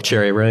loves Buck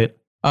Cherry, right?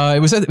 They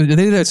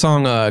did that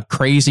song,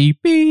 Crazy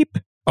Beep.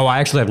 Oh, I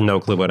actually have no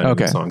clue what any of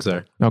the songs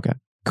are. Okay.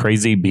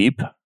 Crazy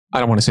Beep? I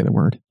don't want to say the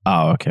word.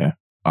 Oh, okay.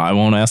 I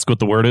won't ask what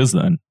the word is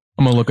then.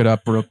 I'm going to look it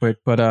up real quick,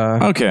 but...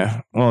 Okay.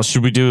 Well,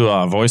 should we do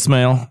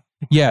voicemail?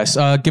 Yes.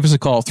 Give us a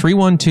call,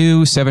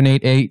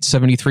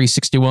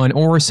 312-788-7361,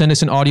 or send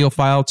us an audio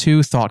file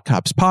to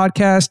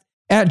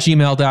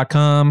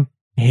thoughtcopspodcast@gmail.com.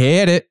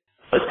 Hit it.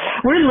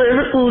 We're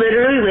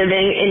literally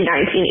living in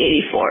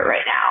 1984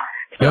 right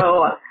now.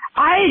 So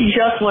I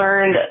just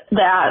learned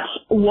that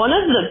one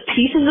of the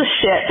pieces of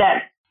shit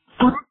that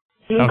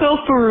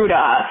Zuko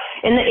Furuta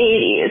in the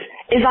 80s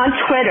is on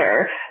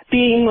Twitter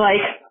being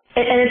like,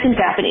 and it's in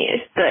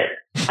Japanese, but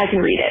I can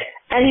read it.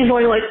 And he's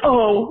going like,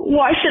 oh,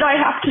 why should I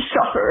have to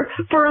suffer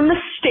for a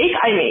mistake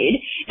I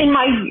made in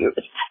my youth?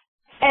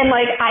 And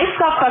like, I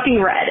saw fucking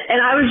red,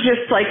 and I was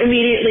just like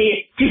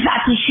immediately,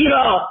 Jisashi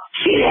Shiro,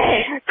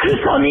 Shire,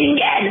 Kuso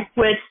Ningen,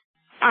 which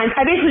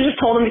I basically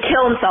just told him to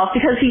kill himself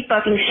because he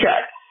fucking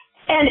should.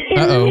 And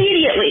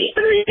immediately,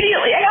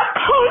 I got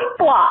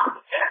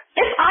post-blocked.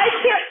 If I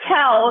can't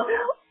tell...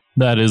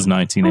 That is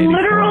 1984.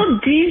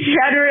 Literal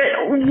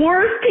degenerate,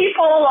 worst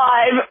people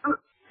alive,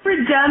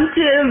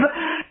 redemptive,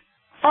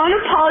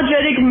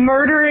 unapologetic,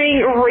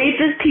 murdering,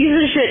 rapist piece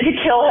of shit to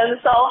kill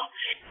himself.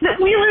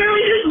 That we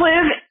literally just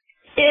live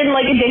in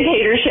like a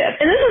dictatorship.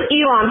 And this is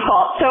Elon's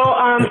fault. So,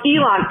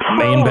 Elon,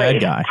 main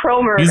bad guy.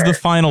 Pro-murder. He's the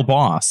final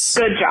boss.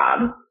 Good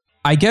job.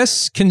 I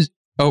guess,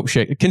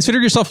 consider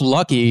yourself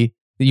lucky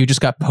that you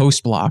just got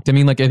post-blocked. I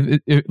mean, like,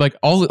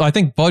 I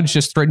think Budge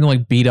just threatened to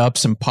like beat up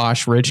some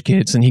posh rich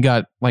kids and he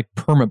got like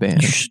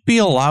permabanned. You should be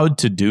allowed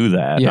to do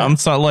that. Yeah. I'm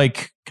so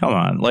like, come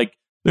on. Like,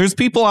 there's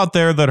people out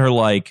there that are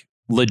like,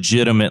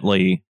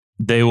 legitimately,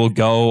 they will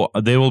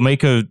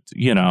make a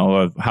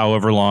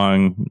however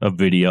long a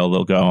video,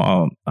 they'll go,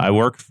 oh, I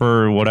work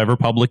for whatever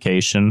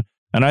publication,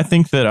 and I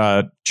think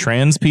that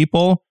trans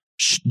people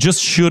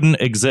just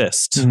shouldn't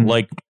exist,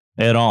 like,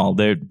 at all.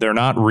 They're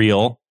not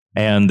real,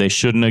 and they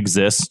shouldn't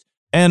exist.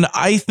 And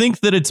I think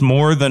that it's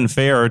more than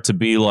fair to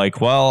be like,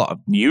 well,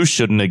 you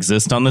shouldn't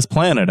exist on this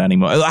planet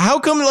anymore. How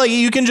come, like,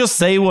 you can just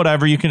say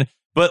whatever you can,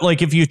 but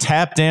like, if you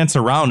tap dance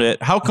around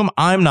it, how come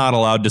I'm not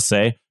allowed to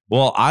say,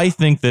 well, I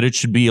think that it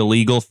should be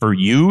illegal for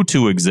you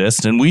to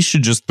exist, and we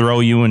should just throw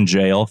you in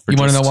jail. You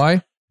want to know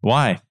why?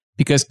 Why?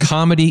 Because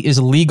comedy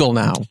is legal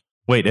now.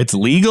 Wait, it's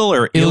legal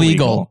or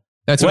illegal?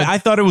 That's I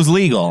thought it was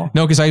legal.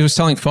 No, because I was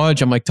telling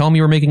Fudge, I'm like, tell him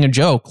you were making a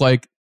joke.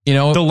 Like,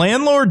 the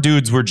landlord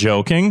dudes were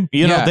joking.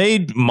 You know,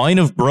 they might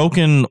have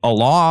broken a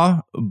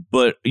law,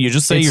 but you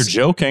just say you're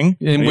joking.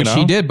 Which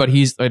he did, but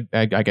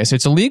I guess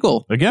it's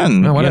illegal.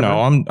 Again,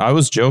 I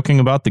was joking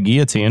about the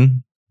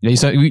guillotine.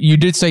 Yeah, you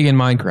did say in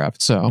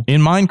Minecraft, so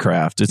in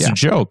Minecraft, it's a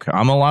joke.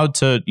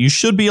 You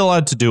should be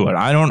allowed to do it.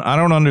 I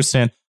don't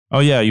understand. Oh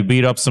yeah, you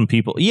beat up some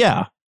people.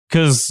 Yeah,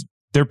 because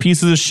they're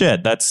pieces of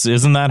shit.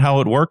 Isn't that how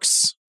it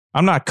works?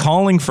 I'm not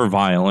calling for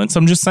violence.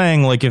 I'm just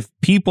saying, like, if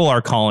people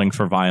are calling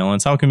for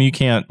violence, how come you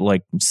can't,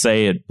 like,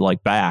 say it,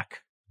 like,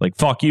 back? Like,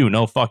 fuck you.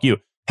 No, fuck you.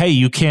 Hey,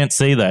 you can't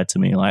say that to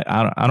me. Like,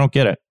 I don't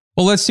get it.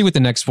 Well, let's see what the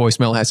next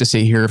voicemail has to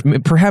say here.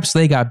 Perhaps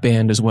they got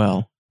banned as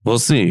well. We'll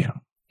see.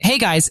 Hey,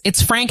 guys.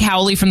 It's Frank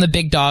Howley from the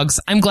Big Dogs.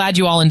 I'm glad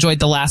you all enjoyed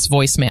the last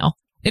voicemail.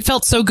 It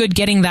felt so good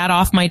getting that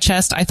off my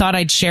chest, I thought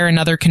I'd share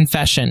another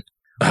confession.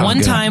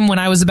 One time when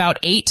I was about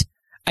 8,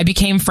 I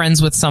became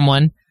friends with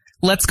someone.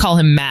 Let's call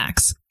him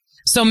Max.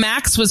 So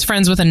Max was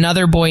friends with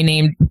another boy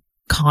named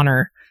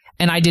Connor,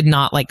 and I did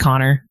not like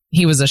Connor.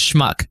 He was a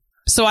schmuck.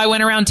 So I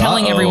went around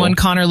telling everyone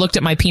Connor looked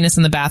at my penis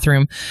in the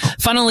bathroom.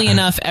 Funnily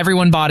enough,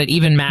 everyone bought it,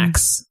 even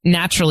Max.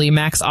 Naturally,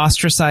 Max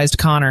ostracized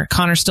Connor.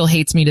 Connor still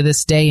hates me to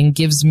this day and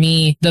gives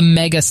me the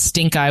mega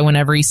stink eye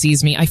whenever he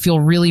sees me. I feel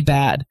really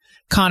bad.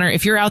 Connor,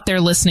 if you're out there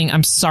listening,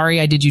 I'm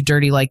sorry I did you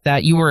dirty like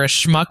that. You were a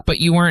schmuck, but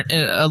you weren't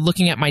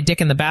looking at my dick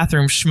in the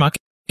bathroom, schmuck.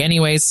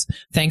 Anyways,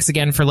 thanks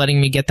again for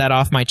letting me get that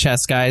off my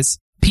chest, guys.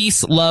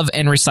 Peace, love,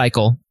 and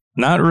recycle.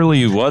 Not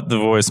really what the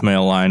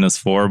voicemail line is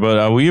for,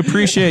 but we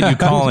appreciate you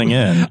calling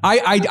in.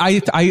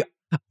 I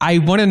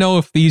want to know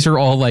if these are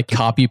all like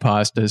copy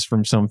pastas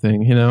from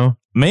something, you know?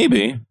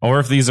 Maybe. Or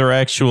if these are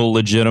actual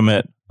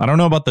legitimate. I don't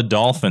know about the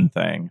dolphin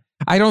thing.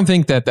 I don't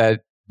think that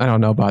I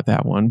don't know about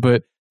that one,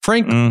 but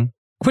Frank,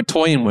 quit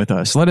toying with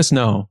us. Let us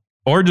know.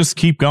 Or just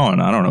keep going.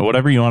 I don't know.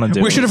 Whatever you want to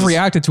do. We should have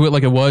reacted to it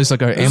like it was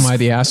like a Am I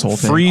the Asshole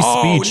thing. Free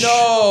speech.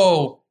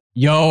 Oh, no.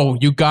 Yo,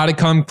 you got to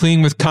come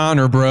clean with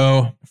Connor,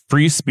 bro.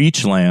 Free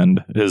Speech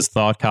Land is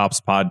Thought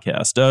Cops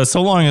podcast.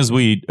 So long as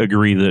we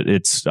agree that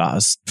it's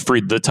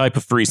free, the type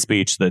of free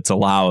speech that's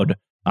allowed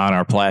on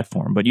our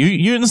platform. But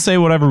you can say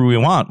whatever we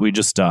want. We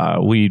just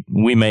we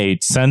may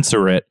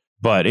censor it,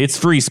 but it's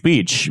free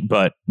speech.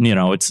 But you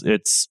know,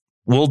 it's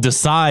we'll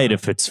decide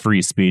if it's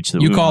free speech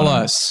that you we call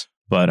want. us.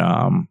 But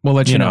we'll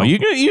let you know. You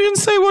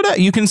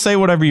can say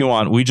whatever you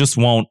want. We just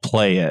won't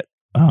play it.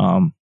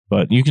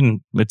 But you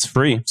can. It's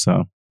free.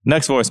 So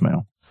next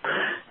voicemail.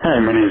 Hey,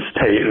 my name's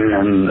Peyton,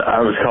 and I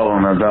was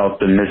calling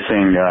about the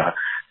missing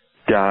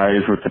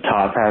guys with the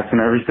top hats and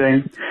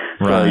everything.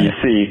 Right. So you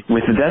see,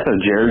 with the death of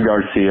Jerry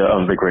Garcia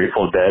of the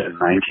Grateful Dead in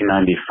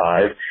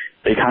 1995,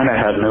 they kind of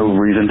had no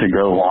reason to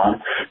go on.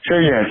 Sure,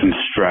 you had some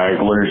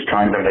stragglers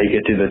trying to make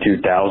it to the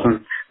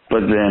 2000s,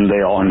 but then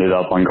they all ended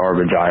up on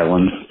Garbage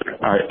Island.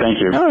 All right, thank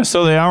you. Oh,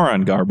 so they are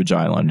on Garbage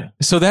Island.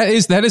 So that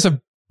is a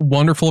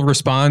wonderful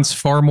response,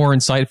 far more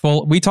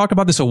insightful. We talked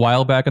about this a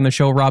while back on the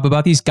show, Rob,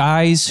 about these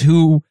guys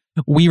who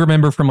we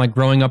remember from like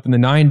growing up in the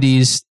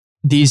 90s,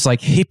 these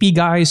like hippie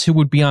guys who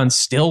would be on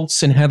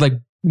stilts and had like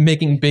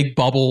making big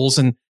bubbles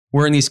and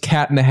wearing these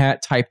Cat in the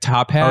Hat type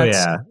top hats.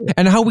 Oh, yeah.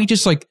 And how we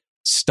just like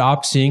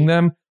stopped seeing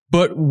them.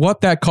 But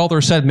what that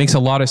caller said makes a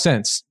lot of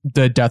sense.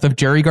 The death of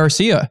Jerry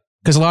Garcia.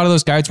 Because a lot of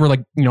those guys were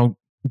like, you know,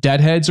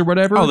 deadheads or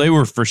whatever. Oh, they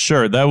were for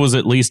sure. That was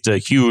at least a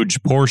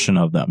huge portion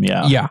of them.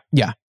 Yeah.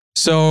 Yeah.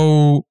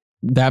 So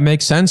that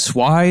makes sense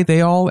why they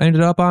all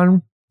ended up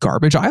on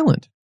Garbage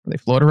Island. They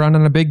float around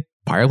on a big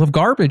pile of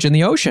garbage in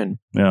the ocean.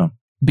 Yeah.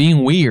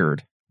 Being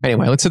weird.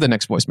 Anyway, let's hit the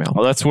next voicemail.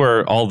 Well, that's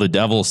where all the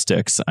devil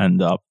sticks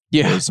end up.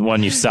 Yeah. Is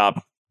when you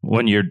stop,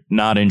 when you're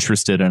not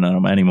interested in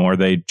them anymore,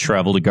 they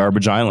travel to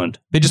Garbage Island.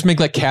 They just make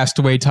like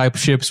Castaway type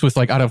ships with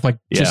like out of like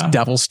just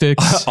devil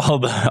sticks. all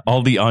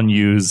the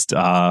unused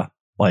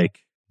like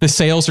the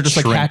sails are just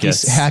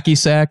trinkets. Like hacky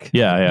sack.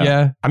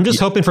 Yeah. I'm just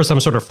hoping for some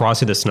sort of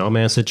Frosty the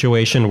Snowman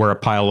situation where a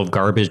pile of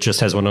garbage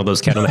just has one of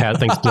those Cat in the Hat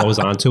things blows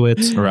onto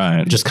it. Right.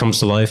 It just comes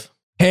to life.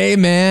 Hey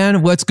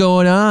man, what's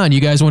going on? You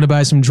guys want to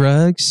buy some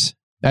drugs?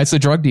 That's the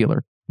drug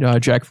dealer,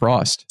 Jack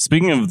Frost.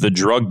 Speaking of the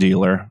drug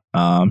dealer,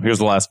 here's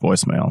the last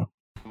voicemail.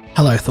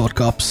 Hello, Thought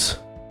Cops.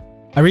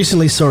 I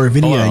recently saw a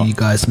video you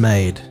guys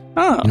made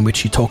in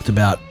which you talked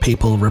about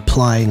people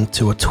replying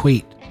to a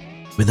tweet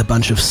with a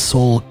bunch of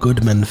Saul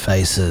Goodman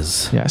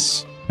faces.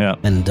 Yes. Yeah.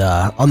 And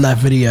on that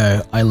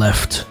video, I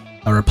left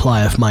a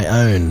reply of my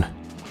own,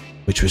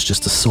 which was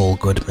just a Saul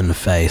Goodman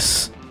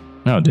face.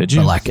 Oh, did you?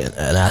 But like an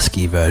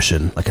ASCII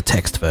version, like a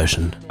text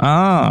version.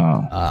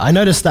 Oh. I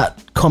noticed that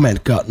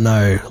comment got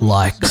no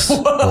likes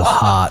or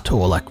heart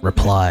or like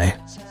reply.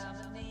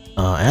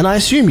 And I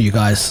assume you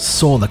guys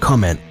saw the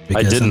comment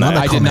because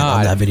another comment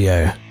on that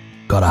video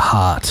got a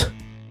heart.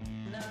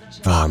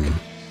 I'm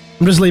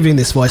just leaving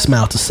this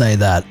voicemail to say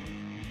that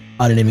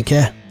I didn't even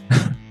care.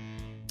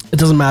 It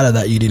doesn't matter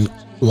that you didn't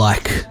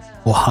like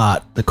or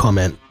heart the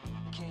comment.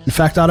 In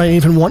fact, I don't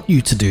even want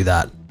you to do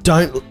that.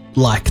 Don't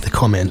like the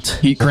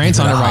comment. Grant's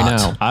on it right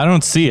now. I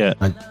don't see it.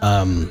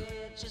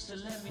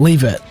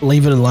 Leave it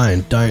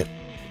alone.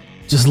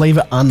 Just leave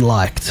it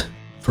unliked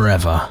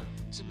forever.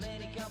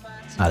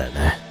 I don't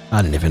know.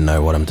 I don't even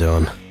know what I'm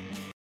doing.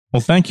 Well,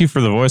 thank you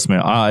for the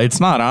voicemail. It's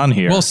not on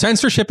here. Well,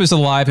 censorship is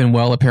alive and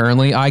well,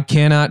 apparently. I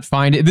cannot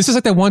find it. This is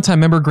like that one time,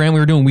 remember, Grant, we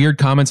were doing weird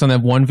comments on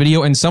that one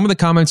video, and some of the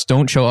comments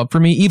don't show up for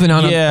me, even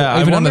on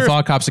on the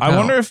Thought Cops account. I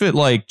wonder if it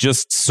like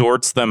just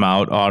sorts them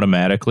out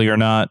automatically or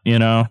not, you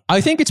know?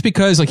 I think it's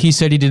because like he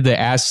said he did the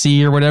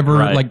ASCII or whatever.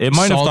 Right. Like it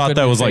might have thought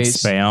that was like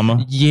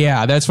spam.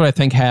 Yeah, that's what I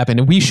think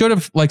happened. We should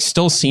have like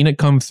still seen it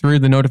come through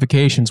the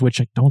notifications, which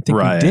I don't think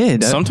we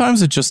did.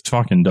 Sometimes it just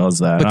fucking does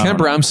that. But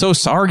Kemper, I'm so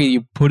sorry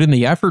you put in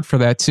the effort for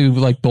that to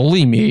like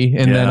bully me,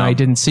 and then I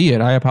didn't see it.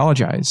 I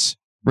apologize.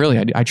 Really,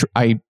 I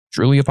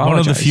truly apologize. One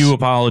of the few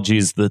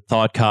apologies that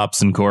Thought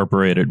Cops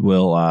Incorporated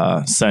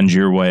will send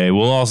your way.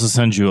 We'll also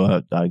send you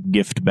a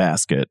gift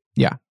basket.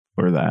 Yeah,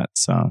 for that.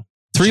 So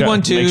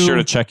 312. Make sure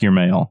to check your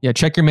mail. Yeah,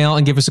 check your mail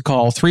and give us a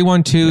call.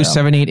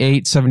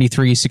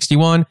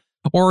 312-788-7361,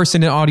 or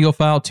send an audio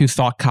file to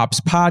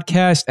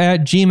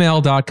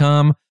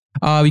thoughtcopspodcast@gmail.com.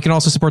 You can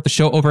also support the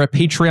show over at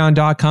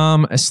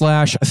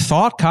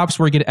patreon.com/thoughtcops,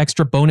 where you get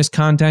extra bonus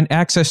content,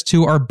 access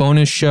to our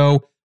bonus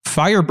show,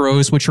 Fire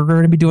Bros, which we're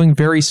going to be doing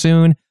very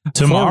soon.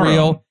 Tomorrow. For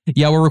real.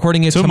 Yeah, we're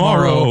recording it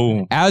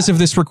tomorrow as of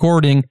this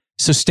recording.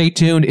 So stay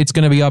tuned. It's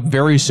going to be up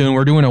very soon.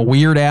 We're doing a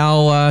Weird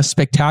Al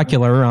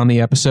spectacular on the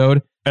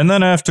episode. And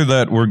then after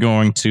that, we're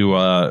going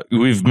to,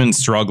 we've been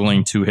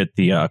struggling to hit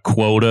the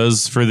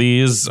quotas for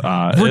these.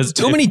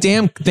 Too many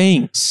damn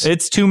things.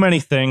 It's too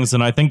many things.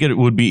 And I think it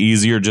would be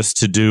easier just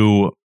to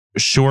do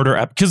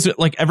shorter, because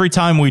like every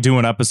time we do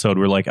an episode,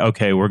 we're like,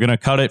 okay, we're going to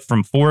cut it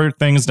from 4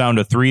 things down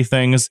to 3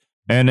 things.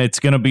 And it's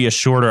going to be a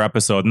shorter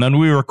episode. And then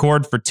we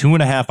record for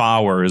 2.5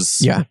 hours.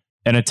 Yeah.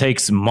 And it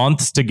takes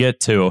months to get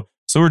to.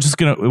 So we're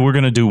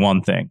going to do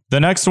one thing.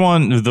 The next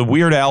one, the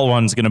Weird Al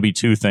one's going to be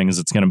 2 things.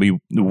 It's going to be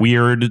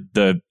Weird,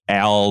 the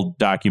Al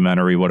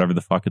documentary, whatever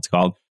the fuck it's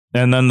called.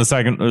 And then the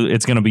second,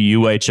 it's going to be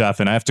UHF.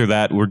 And after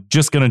that, we're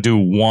just going to do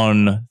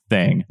one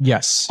thing.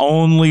 Yes.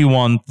 Only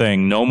one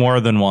thing. No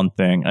more than one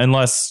thing.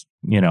 Unless,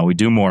 we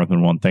do more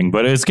than one thing.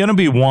 But it's going to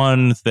be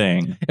one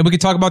thing. And we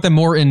could talk about that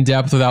more in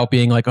depth without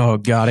being like, oh,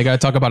 God, I got to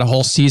talk about a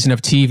whole season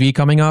of TV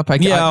coming up. I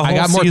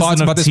got more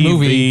thoughts about this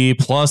movie.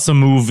 Plus a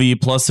movie,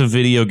 plus a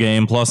video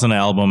game, plus an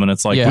album. And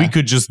it's like, we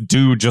could just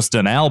do just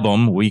an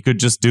album. We could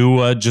just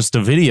do just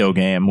a video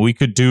game. We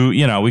could do,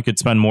 we could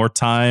spend more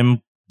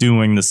time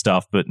doing the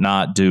stuff, but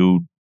not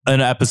do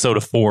an episode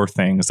of 4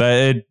 things.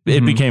 It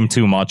became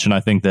too much. And I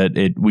think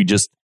that we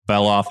just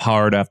fell off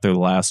hard after the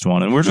last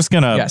one. And we're just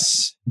going to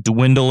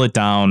dwindle it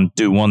down,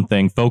 do one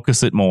thing,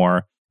 focus it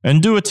more,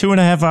 and do a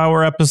 2.5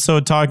 hour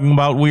episode talking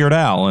about Weird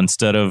Al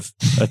instead of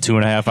a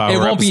 2.5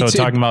 hour episode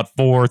talking about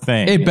 4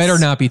 things. It better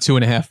not be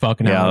 2.5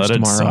 fucking hours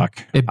tomorrow.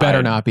 Suck. It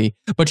better not be.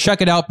 But check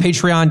it out,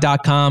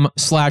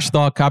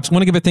 patreon.com/thoughtcops. I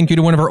want to give a thank you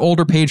to one of our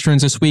older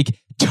patrons this week,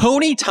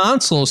 Tony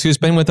Tonsils, who's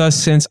been with us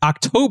since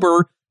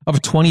October of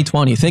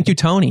 2020. Thank you,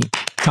 Tony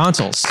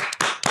Tonsils.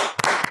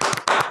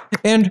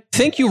 And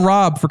thank you,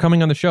 Rob, for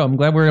coming on the show. I'm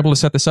glad we were able to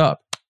set this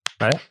up.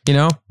 Right.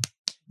 You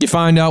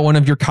find out one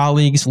of your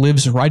colleagues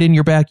lives right in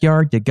your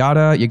backyard. You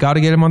gotta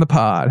get him on the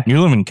pod.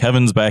 You live in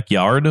Kevin's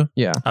backyard?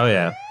 Yeah. Oh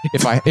yeah.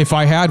 If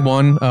I had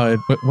one,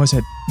 what was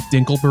it,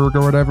 Dinkelberg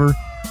or whatever?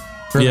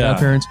 For my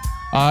parents.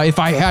 If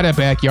I had a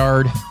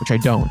backyard, which I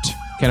don't,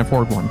 can't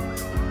afford one.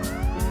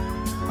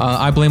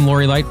 I blame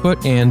Lori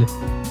Lightfoot, and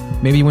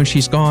maybe when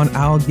she's gone,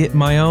 I'll get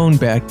my own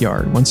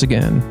backyard once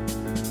again.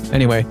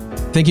 Anyway,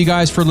 thank you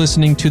guys for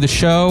listening to the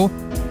show.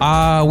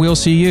 We'll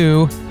see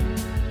you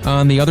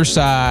on the other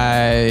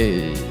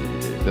side.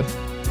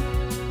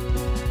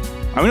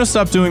 I'm going to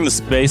stop doing the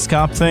space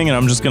cop thing, and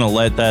I'm just going to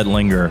let that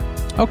linger.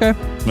 Okay.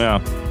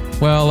 Yeah.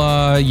 Well,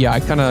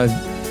 I kind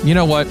of, you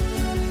know what?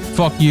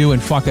 Fuck you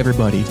and fuck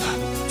everybody.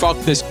 Fuck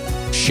this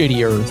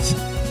shitty earth.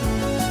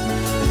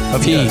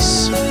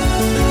 Peace.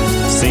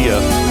 See ya.